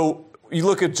 And so you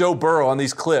look at Joe Burrow on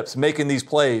these clips making these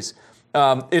plays.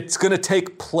 It's going to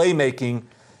take playmaking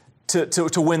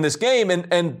to win this game.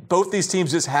 And both these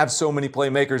teams just have so many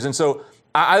playmakers. And so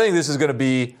I think this is going to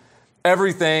be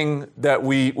everything that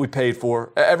we paid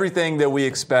for, everything that we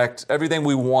expect, everything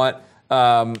we want.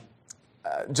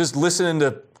 Just listening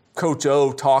to Coach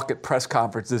O talk at press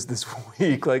conferences this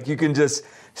week, like you can just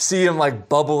see him like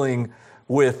bubbling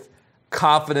with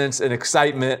confidence and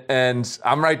excitement, and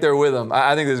I'm right there with him.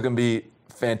 I think this is going to be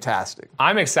fantastic.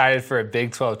 I'm excited for a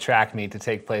Big 12 track meet to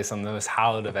take place on the most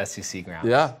hallowed of SEC grounds.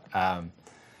 Yeah.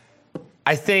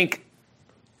 I think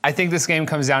this game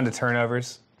comes down to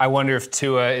turnovers. I wonder if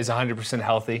Tua is 100%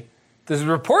 healthy. There's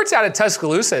reports out of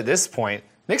Tuscaloosa at this point.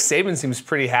 Nick Saban seems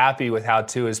pretty happy with how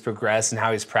Tua has progressed and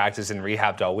how he's practiced and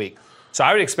rehabbed all week. So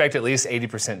I would expect at least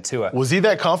 80% Tua. Was he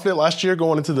that confident last year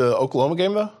going into the Oklahoma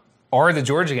game, though? Or the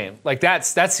Georgia game. Like,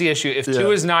 that's the issue. If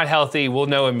Tua's not healthy, we'll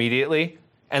know immediately,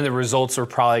 and the results are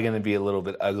probably going to be a little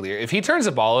bit uglier. If he turns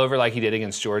the ball over like he did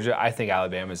against Georgia, I think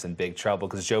Alabama's in big trouble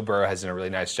because Joe Burrow has done a really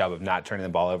nice job of not turning the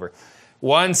ball over.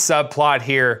 One subplot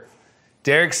here,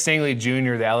 Derek Stingley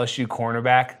Jr., the LSU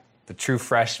cornerback, the true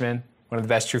freshman, one of the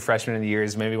best true freshmen in the year,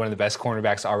 is maybe one of the best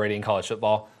cornerbacks already in college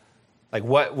football. Like,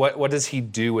 what does he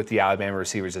do with the Alabama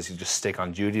receivers? Does he just stick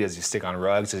on Judy? Does he stick on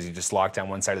Ruggs? Does he just lock down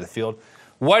one side of the field?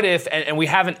 What if, and we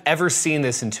haven't ever seen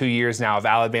this in 2 years now of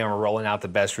Alabama rolling out the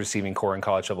best receiving core in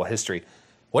college football history.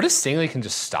 What if Stingley can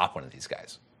just stop one of these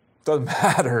guys? Doesn't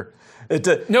matter.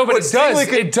 No, but it does.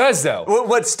 It does, though.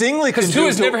 What Stingley can do. Because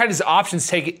Tua's never had his options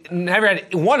taken, never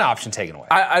had one option taken away.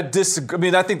 I disagree. I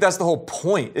mean, I think that's the whole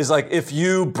point. Is like if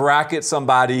you bracket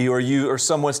somebody or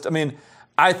someone. I mean,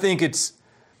 I think it's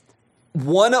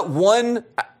one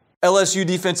LSU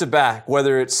defensive back,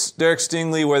 whether it's Derek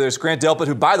Stingley, whether it's Grant Delpit,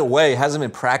 who, by the way, hasn't been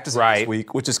practicing this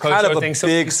week, which is kind of a big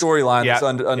storyline that's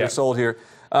undersold here.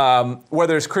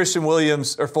 Whether it's Christian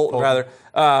Williams or Fulton, rather.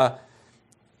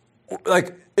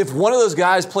 Like, if one of those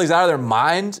guys plays out of their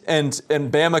mind and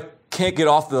Bama can't get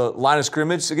off the line of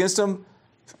scrimmage against them,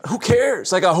 who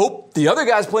cares? Like, I hope the other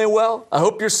guy's playing well. I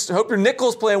hope your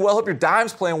nickel's playing well. I hope your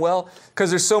dime's playing well,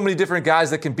 because there's so many different guys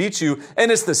that can beat you.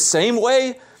 And it's the same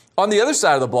way on the other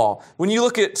side of the ball. When you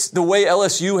look at the way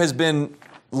LSU has been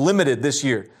limited this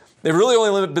year, they've really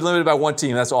only been limited by one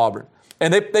team, that's Auburn.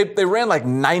 And they ran like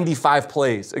 95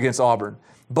 plays against Auburn.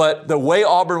 But the way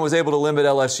Auburn was able to limit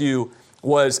LSU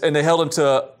was, and they held them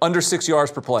to under 6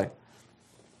 yards per play.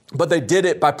 But they did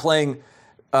it by playing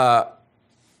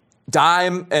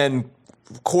dime and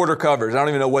quarter covers. I don't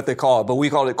even know what they call it, but we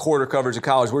called it quarter coverage in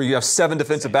college, where you have 7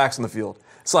 defensive backs on the field.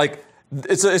 It's like,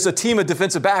 it's a team of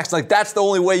defensive backs. Like, that's the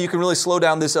only way you can really slow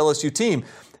down this LSU team.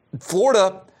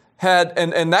 Florida had,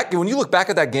 and that, when you look back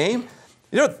at that game,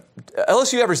 you know,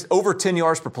 LSU averaged over 10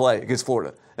 yards per play against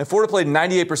Florida. And Florida played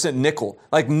 98% nickel.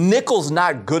 Like, nickel's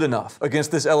not good enough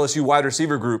against this LSU wide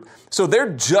receiver group. So they're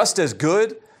just as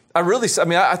good. I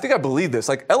think I believe this.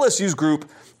 Like, LSU's group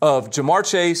of Jamar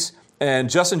Chase and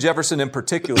Justin Jefferson in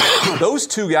particular, those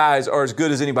two guys are as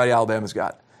good as anybody Alabama's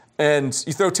got. And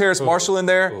you throw Terrace Marshall in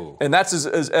there, and that's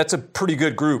a pretty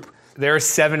good group. There are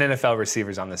 7 NFL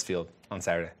receivers on this field on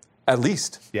Saturday. At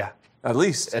least. Yeah. At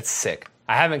least. That's sick.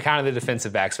 I haven't counted the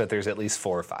defensive backs, but there's at least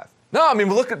 4 or 5. No, I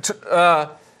mean, look at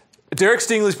Derek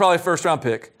Stingley's probably a first-round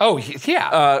pick. Oh,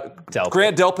 yeah.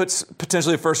 Grant Delpit's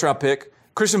potentially a first-round pick.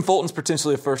 Christian Fulton's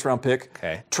potentially a first-round pick.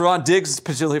 Okay. Trevon Diggs is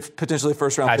potentially a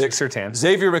first-round pick. Patrick Surtain.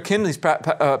 Xavier McKinley's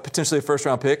potentially a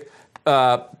first-round pick.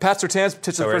 Pat Surtain's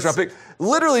potentially a first-round pick.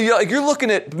 Literally, you're looking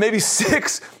at maybe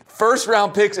 6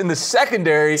 first-round picks in the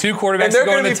secondary. 2 quarterbacks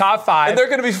go in the top 5. And they're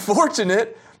going to be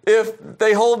fortunate if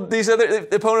they hold the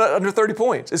opponent under 30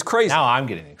 points. It's crazy. Now I'm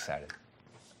getting excited.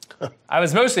 I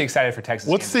was mostly excited for Texas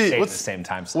What's Kansas the- State what's- at the same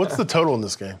time. What's the total in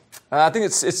this game? I think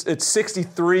it's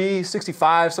 63,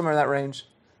 65, somewhere in that range.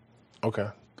 Okay.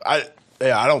 I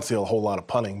don't see a whole lot of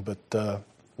punting, but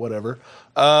whatever.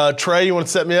 Trey, you want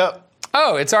to set me up?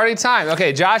 Oh, it's already time.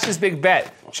 Okay, Josh's big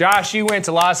bet. Josh, you went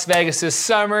to Las Vegas this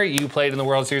summer. You played in the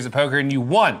World Series of Poker and you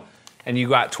won. And you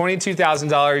got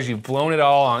 $22,000. You've blown it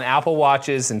all on Apple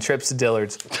Watches and trips to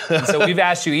Dillard's. And so we've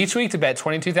asked you each week to bet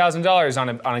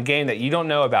 $22,000 on a game that you don't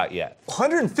know about yet.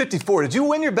 154. Did you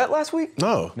win your bet last week?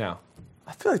 No. No.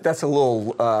 I feel like that's a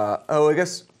little. I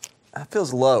guess that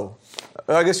feels low.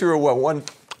 I guess you were what one.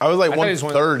 I was like I thought he was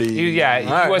 130. He All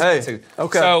right, wasn't. hey,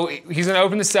 okay. So he's going to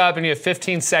open this up and you have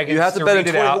 15 seconds You have to to bet read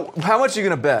in it 20. out. How much are you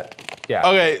gonna bet? Yeah.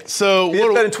 Okay, so You have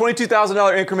to bet in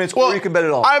 $22,000 increments, or you can bet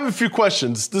it all. I have a few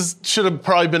questions. This should have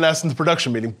probably been asked in the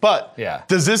production meeting, but Yeah.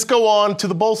 does this go on to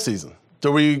the bowl season? Are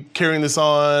we carrying this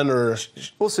on, or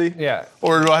We'll see. Yeah. do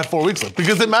I have 4 weeks left?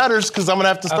 Because it matters, because I'm gonna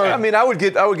have to start. I mean, I would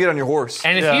get on your horse.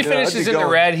 And if Yeah. he Yeah, finishes I'd be in the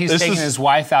going. red, he's This taking is- his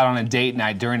wife out on a date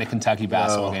night during a Kentucky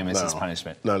basketball game as his no.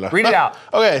 punishment. No. Read it out.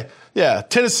 Okay, yeah.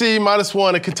 Tennessee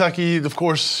 -1 at Kentucky. Of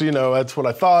course, that's what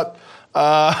I thought.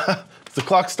 The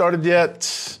clock started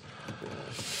yet.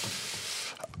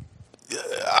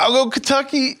 I'll go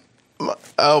Kentucky.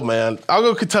 Oh man, I'll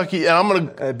go Kentucky, and I'm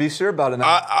gonna. Be sure about it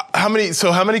now. How many?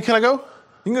 So how many can I go?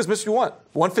 You can go as much as you want.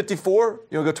 154.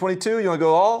 You want to go 22? You want to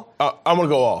go all? I'm gonna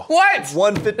go all. What?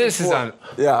 154. This is on.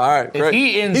 Yeah. All right. Great.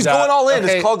 he ends He's up- going all in.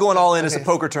 okay. It's called going all in. It's a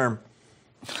poker term.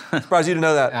 Surprised you didn't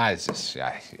know that. It's just.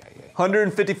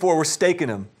 154. We're staking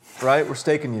him. Right? We're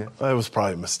staking you. That was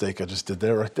probably a mistake I just did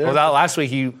there, right there. Well, that last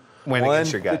week you went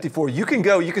against your gut. 154. You can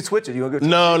go. You can switch it. You want to go?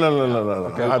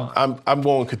 No. I'm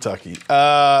going Kentucky.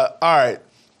 All right.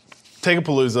 Take a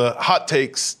palooza. Hot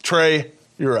takes. Trey,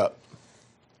 you're up.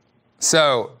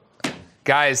 So,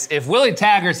 guys, if Willie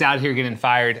Taggart's out here getting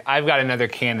fired, I've got another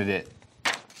candidate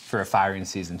for a firing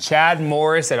season. Chad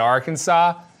Morris at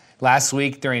Arkansas. Last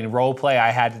week during role play,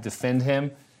 I had to defend him.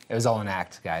 It was all an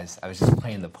act, guys. I was just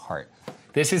playing the part.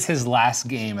 This is his last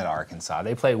game at Arkansas.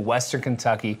 They play Western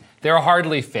Kentucky. They're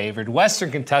hardly favored. Western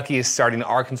Kentucky is starting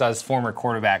Arkansas's former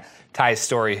quarterback, Ty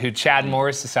Storey, who Chad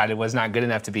Morris decided was not good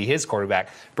enough to be his quarterback.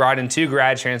 Brought in 2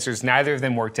 grad transfers. Neither of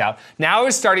them worked out. Now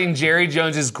is starting Jerry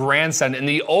Jones's grandson in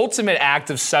the ultimate act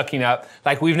of sucking up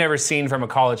like we've never seen from a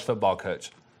college football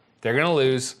coach. They're going to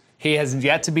lose. He has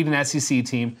yet to beat an SEC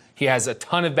team. He has a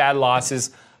ton of bad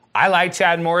losses. I like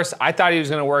Chad Morris. I thought he was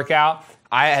going to work out.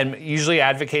 I am usually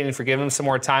advocating for giving him some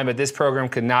more time, but this program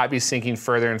could not be sinking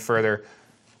further and further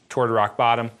toward rock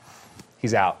bottom.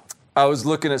 He's out. I was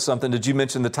looking at something. Did you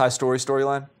mention the Ty Storey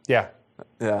storyline? Yeah.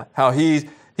 Yeah. How he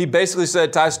basically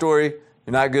said, Ty Storey,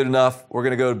 you're not good enough. We're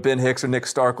going to go to Ben Hicks or Nick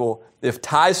Starkel. If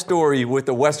Ty Storey with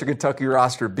the Western Kentucky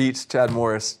roster beats Chad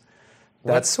Morris,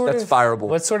 that's fireable.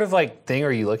 What sort of thing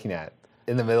are you looking at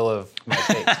in the middle of my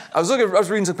take? I was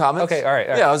reading some comments. Okay, all right.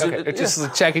 Yeah, I was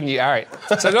just checking you. All right.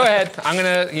 So go ahead. I'm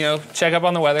gonna, check up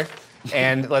on the weather,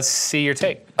 and let's see your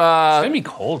take. It's gonna be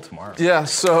cold tomorrow. Yeah.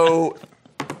 So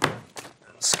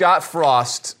Scott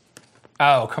Frost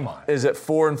Oh, come on. is at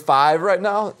 4 and 5 right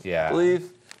now. Yeah. I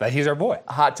believe. But he's our boy.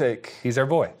 Hot take. He's our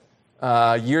boy.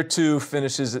 Year 2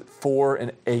 finishes at 4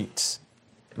 and 8.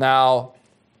 Now,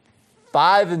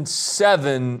 5 and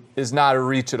 7 is not a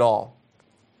reach at all.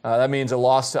 That means a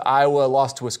loss to Iowa, a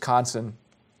loss to Wisconsin.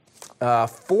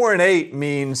 4 and 8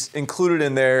 means included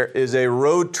in there is a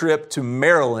road trip to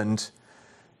Maryland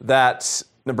that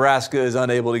Nebraska is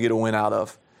unable to get a win out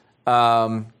of.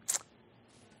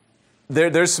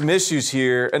 There's some issues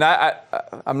here, and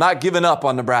I'm not giving up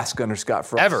on Nebraska under Scott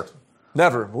Frost. Ever.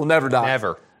 Never. We'll never die.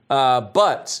 Never.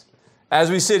 But as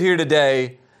we sit here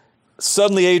today,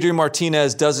 suddenly Adrian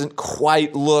Martinez doesn't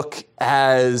quite look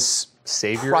as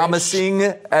Savior-ish? promising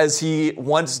as he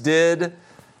once did.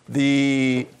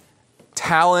 The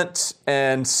talent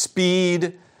and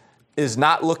speed is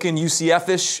not looking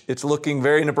UCF-ish. It's looking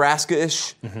very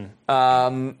Nebraska-ish.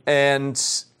 Mm-hmm.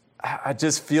 And I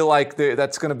just feel like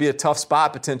that's going to be a tough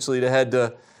spot potentially to head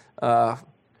to,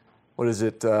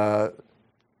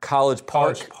 College Park.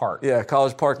 College Park. Yeah,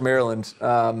 College Park, Maryland.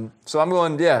 So I'm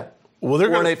going, Well, they're 4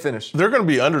 and gonna 8 finish. They're going to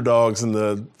be underdogs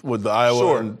with the Iowa.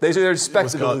 Sure. And They're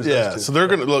expected to lose Wisconsin. Yeah, those two. so they're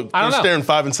going to look. I don't They're know. staring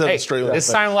 5 and 7 Hey, straight.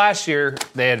 this time last year,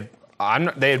 they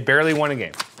had barely won a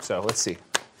game. So let's see.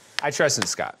 I trust in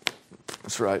Scott.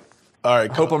 That's right. All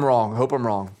right, Hope I'm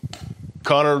wrong.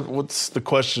 Connor, what's the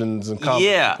questions and comments?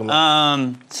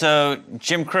 Yeah. So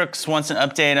Jim Crooks wants an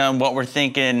update on what we're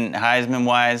thinking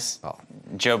Heisman-wise.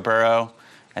 Joe Burrow.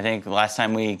 I think last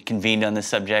time we convened on this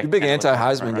subject. You're a big that was the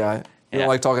anti-Heisman front guy. runner. You Yeah. don't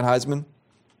like talking Heisman?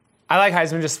 I like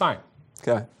Heisman just fine.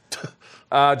 Okay.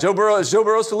 Joe Burrow is Joe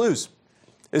Burrow's to lose.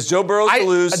 Is Joe Burrow to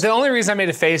lose? The only reason I made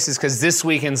a face is because this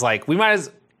weekend's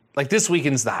this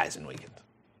weekend's the Heisman weekend.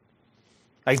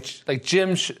 Like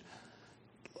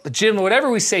Jim, whatever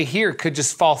we say here could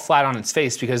just fall flat on its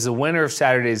face because the winner of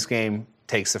Saturday's game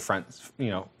takes the front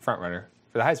runner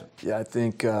for the Heisman. Yeah, I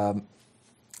think.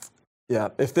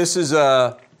 If this is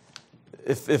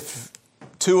if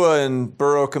Tua and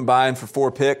Burrow combine for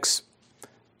 4 picks,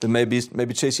 then maybe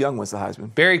Chase Young wins the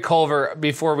Heisman. Barry Culver,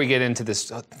 before we get into this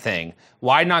thing,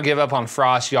 why not give up on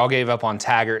Frost? Y'all gave up on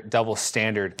Taggart, double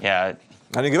standard. Yeah.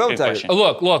 I didn't give up on Taggart. Oh,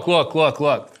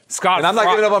 look. Scott And I'm not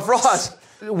giving up on Frost.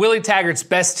 Willie Taggart's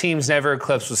best teams never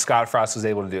eclipsed what Scott Frost was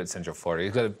able to do at Central Florida.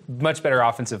 He's got a much better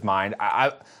offensive mind.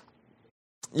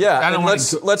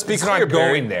 Let's be clear,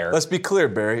 Barry. There. Let's be clear,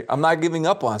 Barry. I'm not giving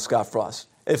up on Scott Frost.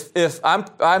 If I'm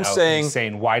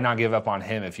saying why not give up on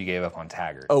him if you gave up on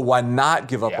Taggart? Oh, why not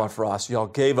give up on Frost? Y'all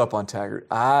gave up on Taggart.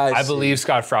 I believe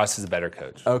Scott Frost is a better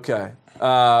coach. Okay.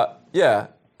 I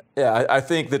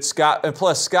think that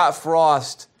Scott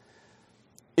Frost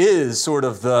is sort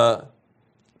of the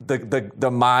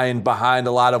mind behind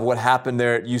a lot of what happened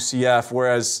there at UCF,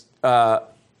 whereas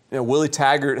Willie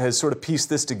Taggart has sort of pieced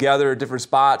this together at different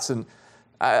spots, and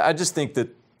I just think that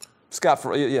Scott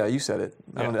Frost, you said it.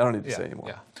 I don't need to say anymore.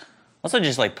 Yeah. Also,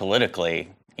 just like politically,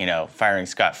 firing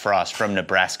Scott Frost from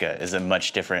Nebraska is a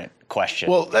much different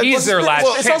question. Well, he is their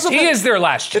last chance. He is their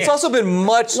last chance. It's also been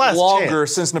much longer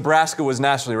since Nebraska was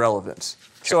nationally relevant.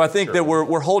 So I think that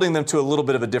we're holding them to a little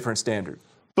bit of a different standard.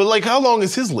 But how long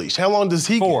is his leash? How long does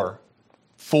he? 4.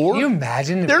 4? Can you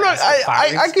imagine? They're not.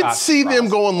 I could see them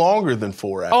going longer than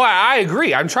 4. Oh, I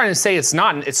agree. I'm trying to say it's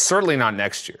not. It's certainly not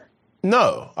next year.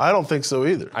 No, I don't think so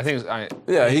either. I think.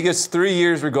 He gets 3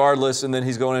 years regardless, and then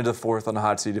he's going into the 4th on the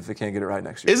hot seat if they can't get it right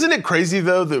next year. Isn't it crazy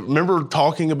though that remember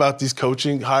talking about these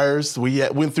coaching hires? We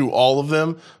went through all of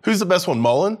them. Who's the best one?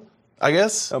 Mullen, I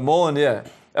guess. Mullen, yeah.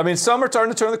 I mean, some are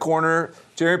starting to turn the corner.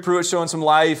 Jerry Pruitt's showing some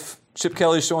life. Chip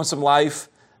Kelly's showing some life.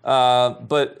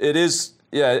 But it's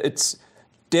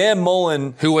Dan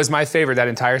Mullen. Who was my favorite that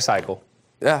entire cycle.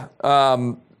 Yeah.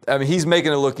 I mean, he's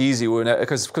making it look easy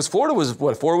because Florida was, a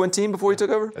 4-win team before he took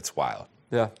over? That's wild.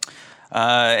 Yeah.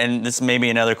 And this may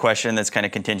be another question that's kind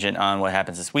of contingent on what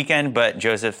happens this weekend, but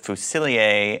Joseph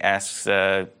Fusilier asks,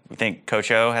 we think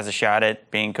Coach O has a shot at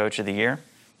being Coach of the Year?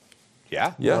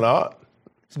 Yeah. Why not?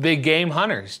 He's a big game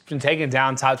hunter. He's been taking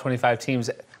down top 25 teams.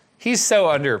 He's so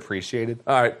underappreciated.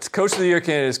 All right, Coach of the Year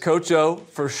candidates, Coach O,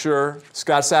 for sure.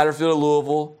 Scott Satterfield at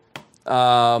Louisville.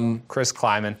 Chris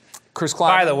Kleiman.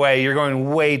 By the way, you're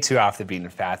going way too off the beaten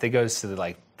path. It goes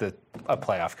to a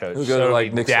playoff coach. Who go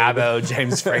to Nick Dabo, Saban.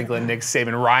 James Franklin, Nick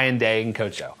Saban, Ryan Day, and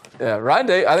Coach O. Yeah, Ryan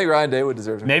Day. I think Ryan Day would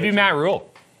deserve it. Maybe Matt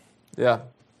Rule. Yeah.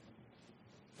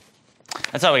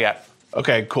 That's all we got.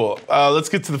 Okay, cool. Let's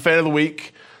get to the fan of the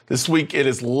week. This week it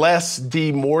is Les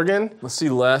D. Morgan. Let's see,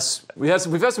 Les. We've had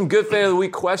some good fan of the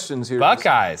week questions here.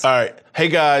 Buckeyes. All right. Hey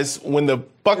guys, when the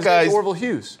Buckeyes. It's Orville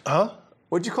Hughes. Huh?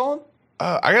 What'd you call him?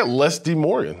 I got Les D.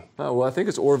 Morgan. Oh, well, I think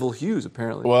it's Orville Hughes,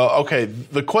 apparently. Well, okay.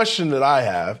 The question that I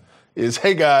have is,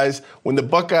 hey guys, when the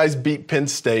Buckeyes beat Penn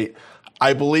State,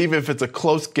 I believe if it's a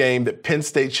close game that Penn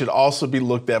State should also be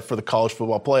looked at for the college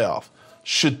football playoff.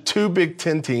 Should 2 Big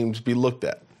Ten teams be looked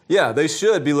at? Yeah, they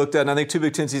should be looked at, and I think 2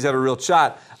 Big Ten teams have a real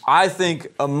shot. I think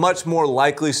a much more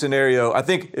likely scenario, I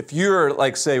think if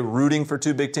you're, say, rooting for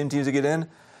 2 Big Ten teams to get in,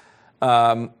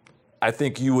 I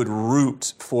think you would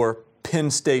root for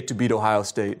Penn State to beat Ohio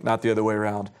State, not the other way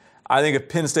around. I think if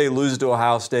Penn State loses to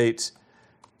Ohio State,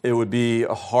 it would be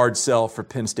a hard sell for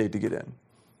Penn State to get in.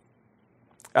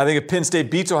 I think if Penn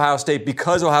State beats Ohio State,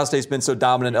 because Ohio State's been so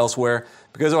dominant elsewhere,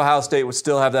 because Ohio State would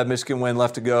still have that Michigan win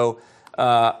left to go,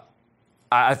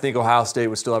 I think Ohio State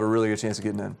would still have a really good chance of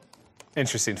getting in.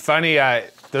 Interesting. Funny,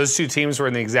 those 2 teams were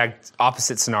in the exact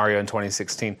opposite scenario in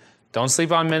 2016. Don't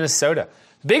sleep on Minnesota.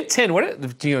 Big Ten,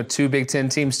 2 Big Ten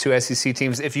teams, 2 SEC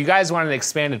teams. If you guys want an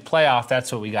expanded playoff,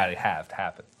 that's what we got to have to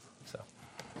happen. So,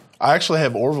 I actually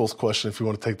have Orville's question if you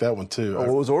want to take that one too. What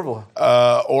was Orville?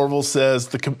 Orville says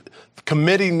the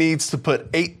committee needs to put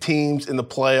 8 teams in the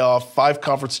playoff, 5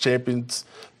 conference champions,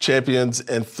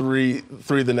 and three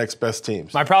of the next best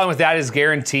teams. My problem with that is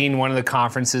guaranteeing one of the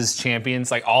conference's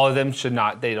champions. All of them should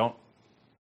not. They don't.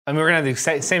 I mean, we're gonna have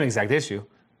the same exact issue.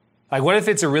 What if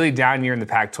it's a really down year in the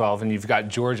Pac-12 and you've got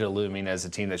Georgia looming as a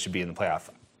team that should be in the playoff?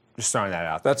 Just throwing that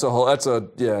out there.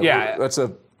 That's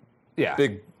a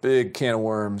big can of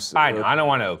worms. I know. I don't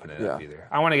want to open it up either.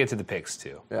 I want to get to the picks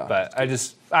too. Yeah. But I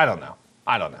don't know.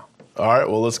 All right,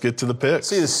 well, let's get to the picks.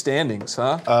 See the standings,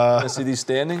 huh? Let's see these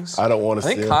standings. I don't want to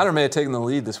see I think Connor may have taken the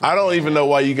lead this week. I don't even know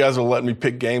why you guys are letting me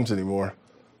pick games anymore.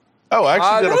 Oh, I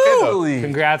actually did okay though.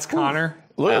 Congrats, Connor.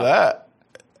 Look at that.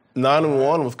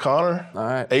 9-1 with Connor. All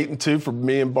right. 8-2 for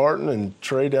me and Barton, and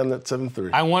Trey down at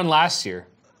 7-3. I won last year.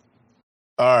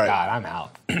 All right. God, I'm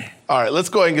out. All right, let's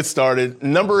go ahead and get started.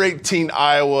 Number 18,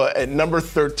 Iowa, at number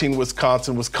 13,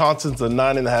 Wisconsin. Wisconsin's a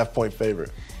 9.5-point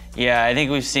favorite. Yeah, I think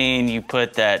we've seen you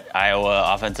put that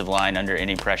Iowa offensive line under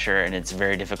any pressure, and it's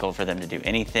very difficult for them to do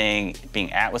anything.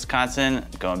 Being at Wisconsin,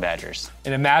 going Badgers.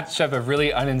 In a matchup of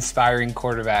really uninspiring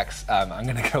quarterbacks, I'm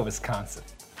going to go Wisconsin.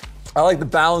 I like the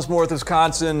balance more with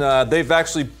Wisconsin. They've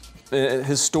actually,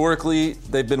 historically,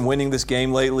 they've been winning this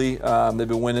game lately. They've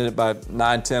been winning it by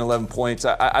 9, 10, 11 points.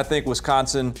 I think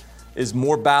Wisconsin is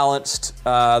more balanced.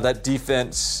 That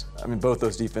defense, I mean, both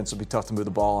those defenses will be tough to move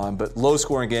the ball on, but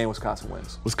low-scoring game, Wisconsin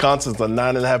wins. Wisconsin's a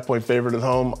 9.5-point favorite at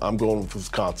home. I'm going with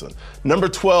Wisconsin. Number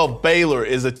 12, Baylor,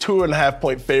 is a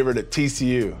 2.5-point favorite at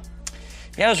TCU.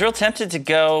 Yeah, I was real tempted to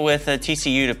go with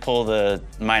TCU to pull the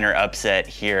minor upset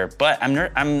here, but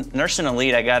I'm nursing a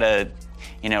lead. I gotta,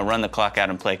 run the clock out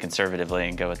and play conservatively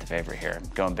and go with the favorite here. I'm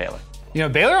going Baylor.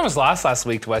 Baylor almost lost last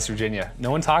week to West Virginia. No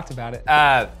one talked about it.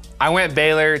 I went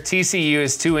Baylor. TCU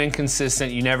is too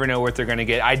inconsistent. You never know what they're going to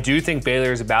get. I do think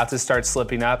Baylor is about to start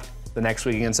slipping up the next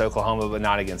week against Oklahoma, but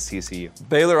not against TCU.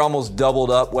 Baylor almost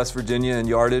doubled up West Virginia in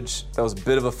yardage. That was a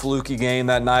bit of a fluky game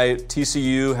that night.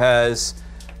 TCU has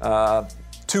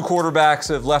two quarterbacks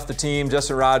have left the team,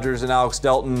 Justin Rogers and Alex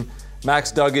Delton.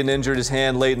 Max Duggan injured his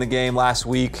hand late in the game last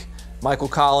week. Michael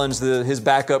Collins, his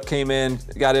backup, came in,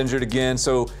 got injured again.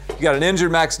 So you got an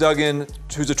injured Max Duggan,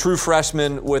 who's a true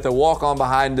freshman with a walk-on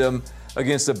behind him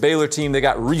against a Baylor team. They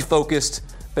got refocused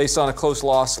based on a close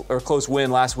loss or close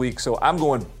win last week. So I'm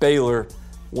going Baylor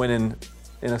winning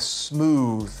in a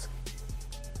smooth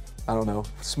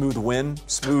win,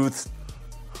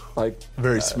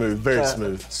 very smooth, very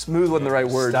smooth. Smooth wasn't the right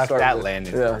word. Stuck that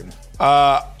landing.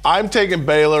 Yeah. I'm taking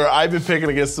Baylor. I've been picking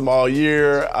against them all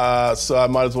year, so I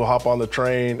might as well hop on the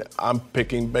train. I'm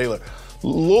picking Baylor.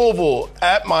 Louisville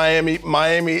at Miami.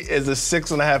 Miami is a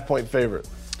 6.5-point favorite.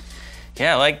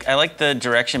 Yeah, I like the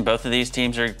direction both of these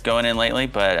teams are going in lately,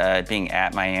 but being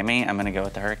at Miami, I'm going to go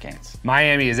with the Hurricanes.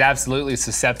 Miami is absolutely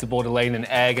susceptible to laying an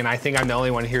egg, and I think I'm the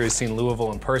only one here who's seen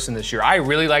Louisville in person this year. I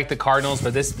really like the Cardinals,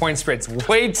 but this point spread's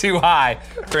way too high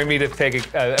for me to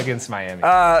pick against Miami.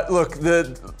 Look,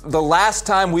 the last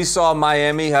time we saw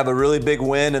Miami have a really big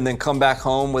win and then come back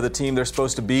home with a team they're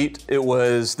supposed to beat, it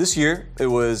was this year. It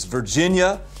was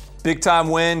Virginia, big-time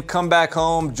win, come back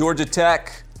home, Georgia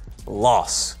Tech,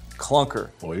 loss. Clunker.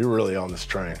 Well, you're really on this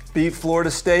train. Beat Florida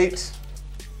State,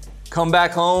 come back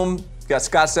home, got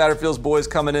Scott Satterfield's boys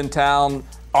coming in town.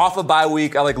 Off a bye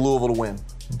week, I like Louisville to win.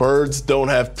 Birds don't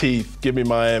have teeth. Give me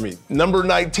Miami. Number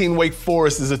 19, Wake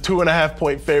Forest, is a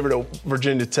 2.5-point favorite at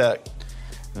Virginia Tech.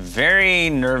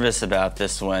 Very nervous about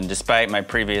this one, despite my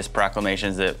previous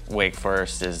proclamations that Wake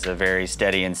Forest is a very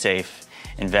steady and safe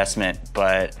investment,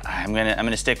 but I'm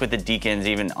gonna stick with the Deacons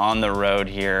even on the road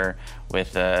here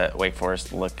with Wake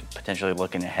Forest potentially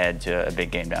looking ahead to a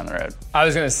big game down the road. I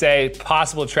was gonna say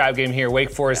possible trap game here. Wake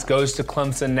Forest goes to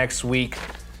Clemson next week,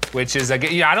 which is I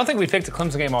don't think we picked a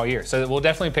Clemson game all year, so we'll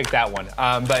definitely pick that one.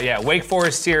 But yeah, Wake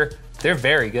Forest here, they're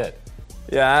very good.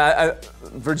 Yeah,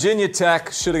 Virginia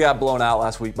Tech should have got blown out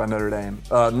last week by Notre Dame.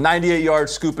 98-yard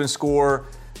scoop and score.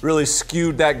 Really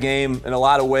skewed that game in a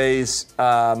lot of ways.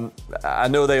 I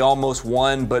know they almost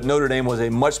won, but Notre Dame was a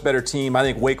much better team. I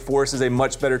think Wake Forest is a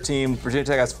much better team. Virginia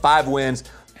Tech has 5 wins,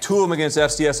 2 of them against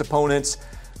FCS opponents.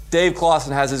 Dave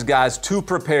Clawson has his guys too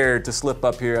prepared to slip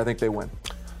up here. I think they win.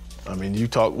 I mean, you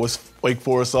talk Wake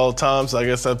Forest all the time, so I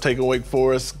guess I'm taking Wake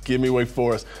Forest. Give me Wake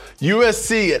Forest.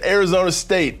 USC at Arizona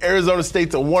State. Arizona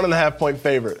State's a 1.5-point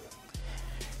favorite.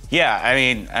 Yeah, I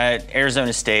mean,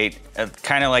 Arizona State,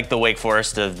 kind of like the Wake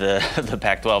Forest of the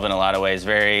Pac-12 in a lot of ways,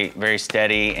 very, very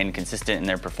steady and consistent in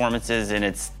their performances, and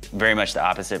it's very much the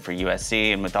opposite for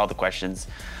USC. And with all the questions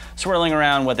swirling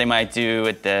around what they might do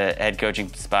at the head coaching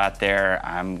spot there,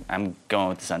 I'm going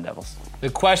with the Sun Devils. The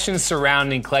questions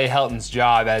surrounding Clay Helton's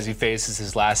job as he faces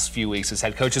his last few weeks as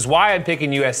head coach is why I'm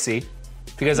picking USC.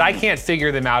 Because I can't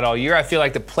figure them out all year. I feel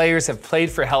like the players have played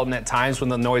for Helton at times when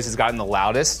the noise has gotten the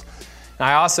loudest. And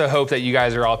I also hope that you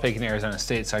guys are all picking Arizona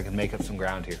State so I can make up some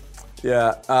ground here.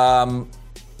 Yeah.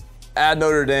 At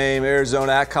Notre Dame,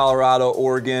 Arizona, at Colorado,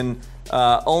 Oregon.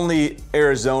 Only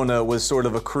Arizona was sort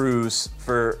of a cruise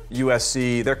for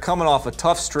USC. They're coming off a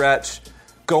tough stretch.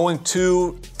 Going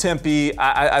to Tempe,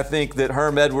 I think that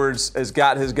Herm Edwards has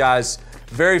got his guys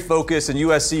very focused, and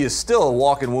USC is still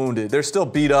walking wounded. They're still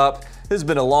beat up. has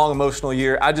been a long, emotional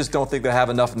year. I just don't think they have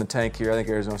enough in the tank here. I think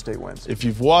Arizona State wins. If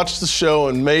you've watched the show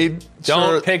and made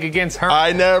Don't pick against Herm.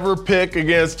 I never pick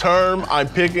against Herm. I'm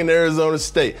picking Arizona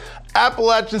State.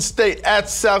 Appalachian State at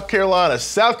South Carolina.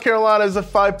 South Carolina is a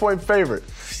 5-point favorite.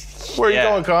 Where are you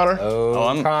going, Connor?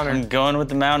 I'm going with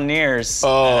the Mountaineers.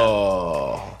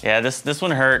 Yeah, this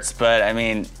one hurts, but I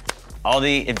mean, all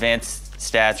the advanced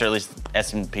stats, or at least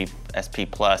SP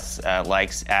Plus,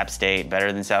 likes App State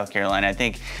better than South Carolina. I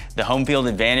think the home field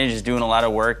advantage is doing a lot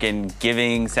of work in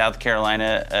giving South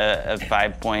Carolina a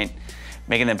 5-point,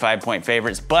 making them 5-point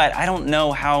favorites. But I don't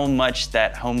know how much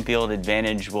that home field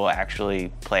advantage will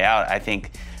actually play out. I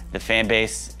think the fan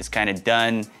base is kind of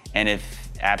done, and if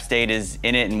App State is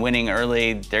in it and winning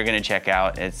early, they're going to check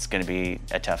out. It's going to be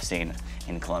a tough scene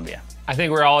in Columbia. I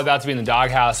think we're all about to be in the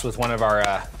doghouse with one of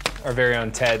our very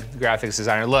own Ted, graphics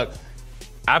designer. Look,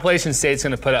 Appalachian State's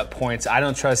going to put up points. I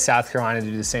don't trust South Carolina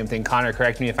to do the same thing. Connor,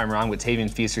 correct me if I'm wrong, but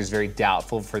Tavian Feaster is very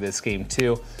doubtful for this game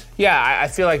too. Yeah, I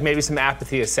feel like maybe some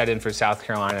apathy is set in for South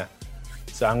Carolina.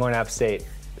 So I'm going App State.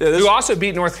 Yeah, who also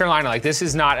beat North Carolina. Like, this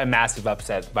is not a massive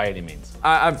upset by any means.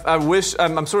 I wish,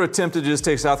 I'm sort of tempted to just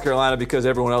take South Carolina because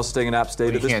everyone else is taking App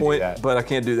State at this point, but I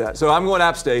can't do that. So I'm going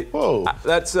App State. Whoa.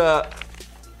 That's,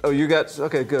 you got,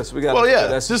 okay, good. So we got,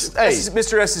 that's just,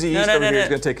 Mr. SEC East over here is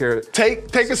going to take care of it.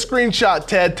 Take a screenshot,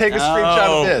 Ted. Take a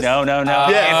screenshot of this. No.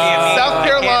 Yeah, South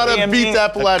Carolina beats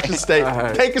Appalachian State.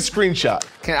 Right. Take a screenshot.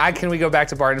 Can we go back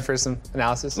to Barton for some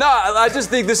analysis? No, I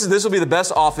just think this will be the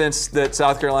best offense that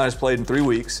South Carolina has played in 3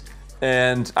 weeks.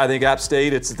 And I think App State,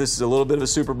 this is a little bit of a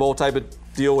Super Bowl type of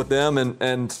deal with them.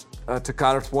 And to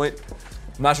Connor's point,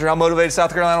 I'm not sure how motivated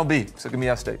South Carolina will be. So give me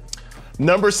App State.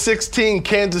 Number 16,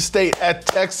 Kansas State at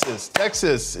Texas.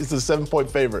 Texas is the 7-point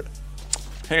favorite.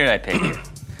 Who did I pick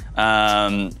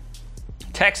here?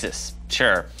 Texas,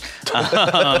 sure.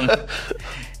 I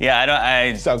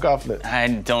sound confident. I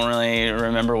don't really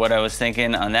remember what I was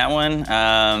thinking on that one.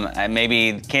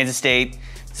 Maybe Kansas State.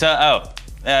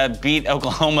 Beat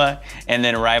Oklahoma and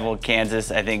then rival Kansas.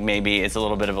 I think maybe it's a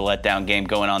little bit of a letdown game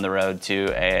going on the road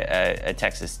to a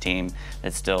Texas team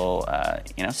that's still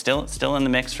in the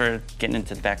mix for getting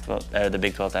into the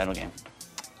Big 12 title game.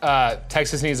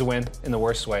 Texas needs a win in the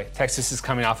worst way. Texas is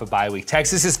coming off a bye week.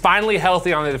 Texas is finally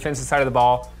healthy on the defensive side of the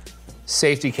ball.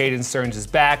 Safety Caden Stearns is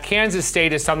back. Kansas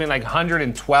State is something like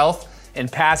 112th in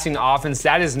passing offense.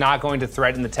 That is not going to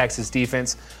threaten the Texas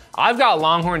defense. I've got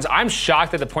Longhorns. I'm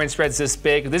shocked that the point spread's this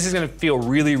big. This is going to feel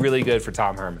really, really good for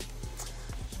Tom Herman.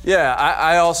 Yeah,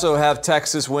 I also have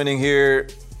Texas winning here.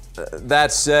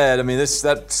 That said, I mean,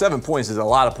 that 7 points is a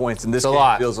lot of points in this game,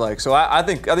 it feels like. So I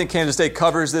think Kansas State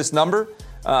covers this number,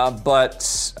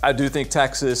 but I do think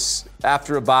Texas,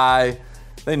 after a bye,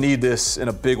 they need this in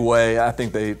a big way. I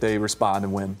think they respond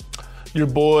and win. Your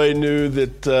boy knew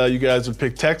that you guys would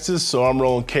pick Texas, so I'm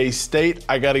rolling K-State.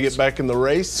 I got to get back in the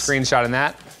race. Screenshotting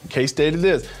that. K-State it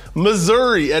is.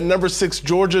 Missouri at number 6,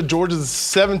 Georgia. Georgia's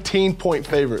a 17-point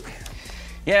favorite.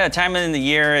 Yeah, time in the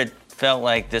year, it felt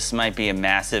like this might be a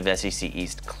massive SEC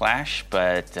East clash,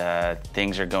 but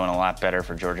things are going a lot better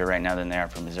for Georgia right now than they are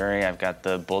for Missouri. I've got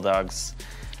the Bulldogs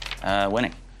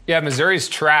winning. Yeah, Missouri's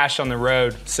trash on the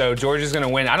road, so Georgia's going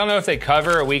to win. I don't know if they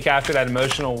cover a week after that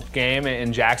emotional game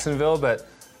in Jacksonville, but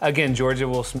again, Georgia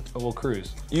will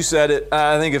cruise. You said it.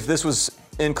 I think if this was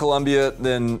in Columbia,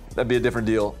 then that'd be a different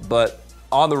deal. But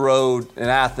on the road in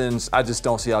Athens, I just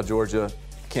don't see how Georgia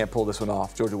can't pull this one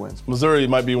off. Georgia wins. Missouri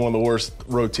might be one of the worst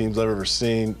road teams I've ever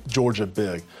seen. Georgia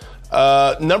big.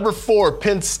 Number 4,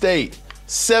 Penn State,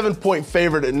 7-point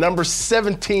favorite at number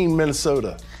 17,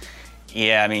 Minnesota.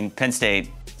 Yeah, I mean, Penn State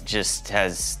just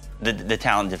has the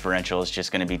talent differential is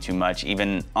just going to be too much.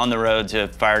 Even on the road to a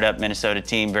fired up Minnesota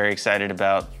team, very excited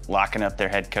about locking up their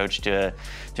head coach to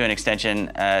an extension.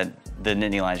 The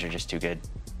Nittany Lions are just too good.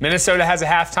 Minnesota has a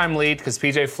halftime lead because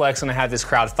PJ Fleck's going to have this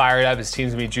crowd fired up. His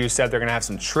team's going to be juiced up. They're going to have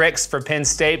some tricks for Penn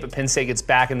State, but Penn State gets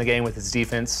back in the game with its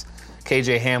defense.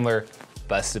 KJ Hamler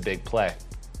busts a big play.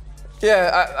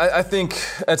 Yeah, I think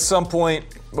at some point,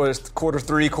 whether it's quarter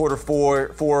 3, quarter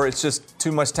 4, it's just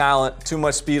too much talent, too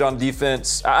much speed on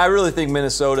defense. I really think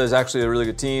Minnesota is actually a really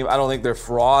good team. I don't think they're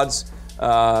frauds.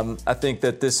 I think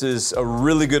that this is a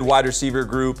really good wide receiver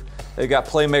group. They got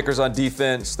playmakers on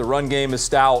defense. The run game is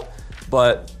stout,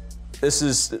 but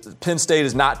Penn State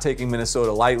is not taking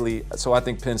Minnesota lightly. So I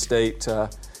think Penn State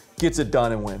gets it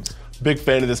done and wins. Big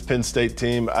fan of this Penn State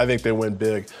team. I think they win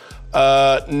big.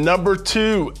 Number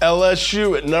 2,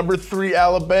 LSU. At number 3,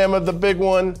 Alabama, the big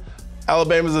one.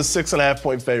 Alabama's a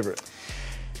 6.5-point favorite.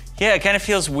 Yeah, it kind of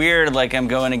feels weird, like I'm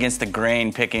going against the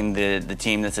grain picking the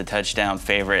team that's a touchdown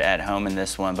favorite at home in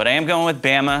this one. But I am going with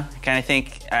Bama. I kind of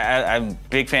think I'm a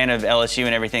big fan of LSU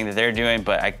and everything that they're doing,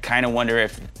 but I kind of wonder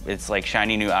if it's like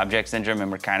shiny new object syndrome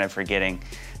and we're kind of forgetting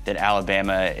that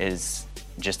Alabama is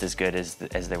just as good as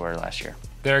they were last year.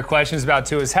 There are questions about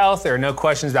Tua's health. There are no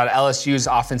questions about LSU's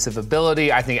offensive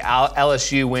ability. I think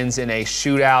LSU wins in a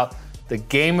shootout. The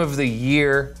game of the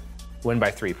year, win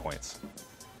by 3 points.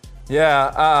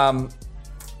 Yeah,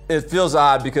 it feels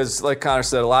odd because, like Connor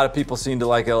said, a lot of people seem to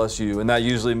like LSU, and that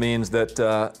usually means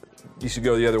that you should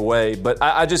go the other way. But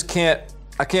I just can't.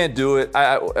 I can't do it.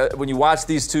 When you watch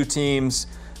these two teams,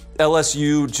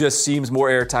 LSU just seems more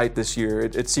airtight this year.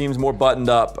 It seems more buttoned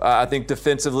up. I think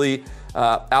defensively,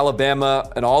 Alabama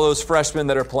and all those freshmen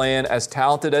that are playing, as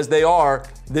talented as they are,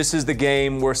 this is the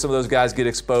game where some of those guys get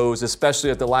exposed,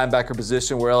 especially at the linebacker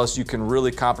position where LSU can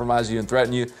really compromise you and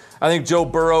threaten you. I think Joe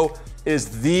Burrow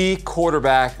is the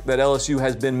quarterback that LSU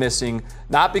has been missing,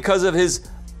 not because of his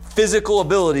physical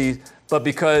ability, but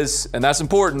because, and that's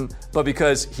important, but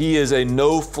because he is a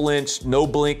no-flinch,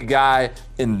 no-blink guy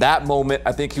in that moment.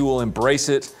 I think he will embrace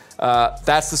it.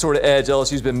 That's the sort of edge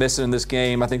LSU's been missing in this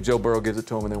game. I think Joe Burrow gives it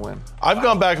to him and they win. I've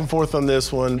gone back and forth on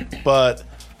this one, but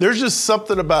there's just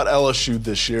something about LSU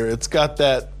this year. It's got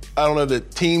that, I don't know,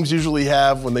 that teams usually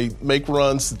have when they make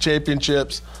runs to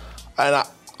championships. And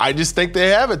I just think they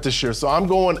have it this year. So I'm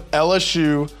going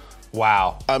LSU.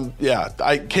 Wow.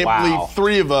 I can't believe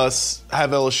three of us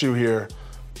have LSU here.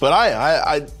 But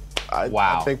I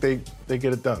think they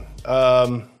get it done.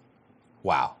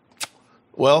 Wow.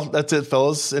 Well, that's it,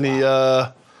 fellas. Any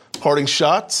parting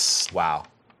shots? Wow.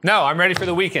 No, I'm ready for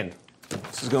the weekend.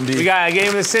 This is going to be. We got a game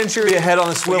of the century. Be a head on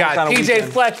the swivel. We got kind of PJ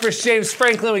weekend. Fletch versus James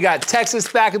Franklin. We got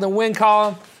Texas back in the win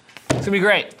column. It's going to be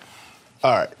great.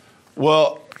 All right.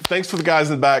 Well, thanks for the guys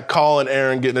in the back. Colin,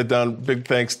 Aaron, getting it done. Big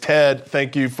thanks. Ted,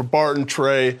 thank you. For Barton,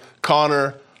 Trey,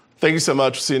 Connor, thank you so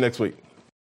much. We'll see you next week.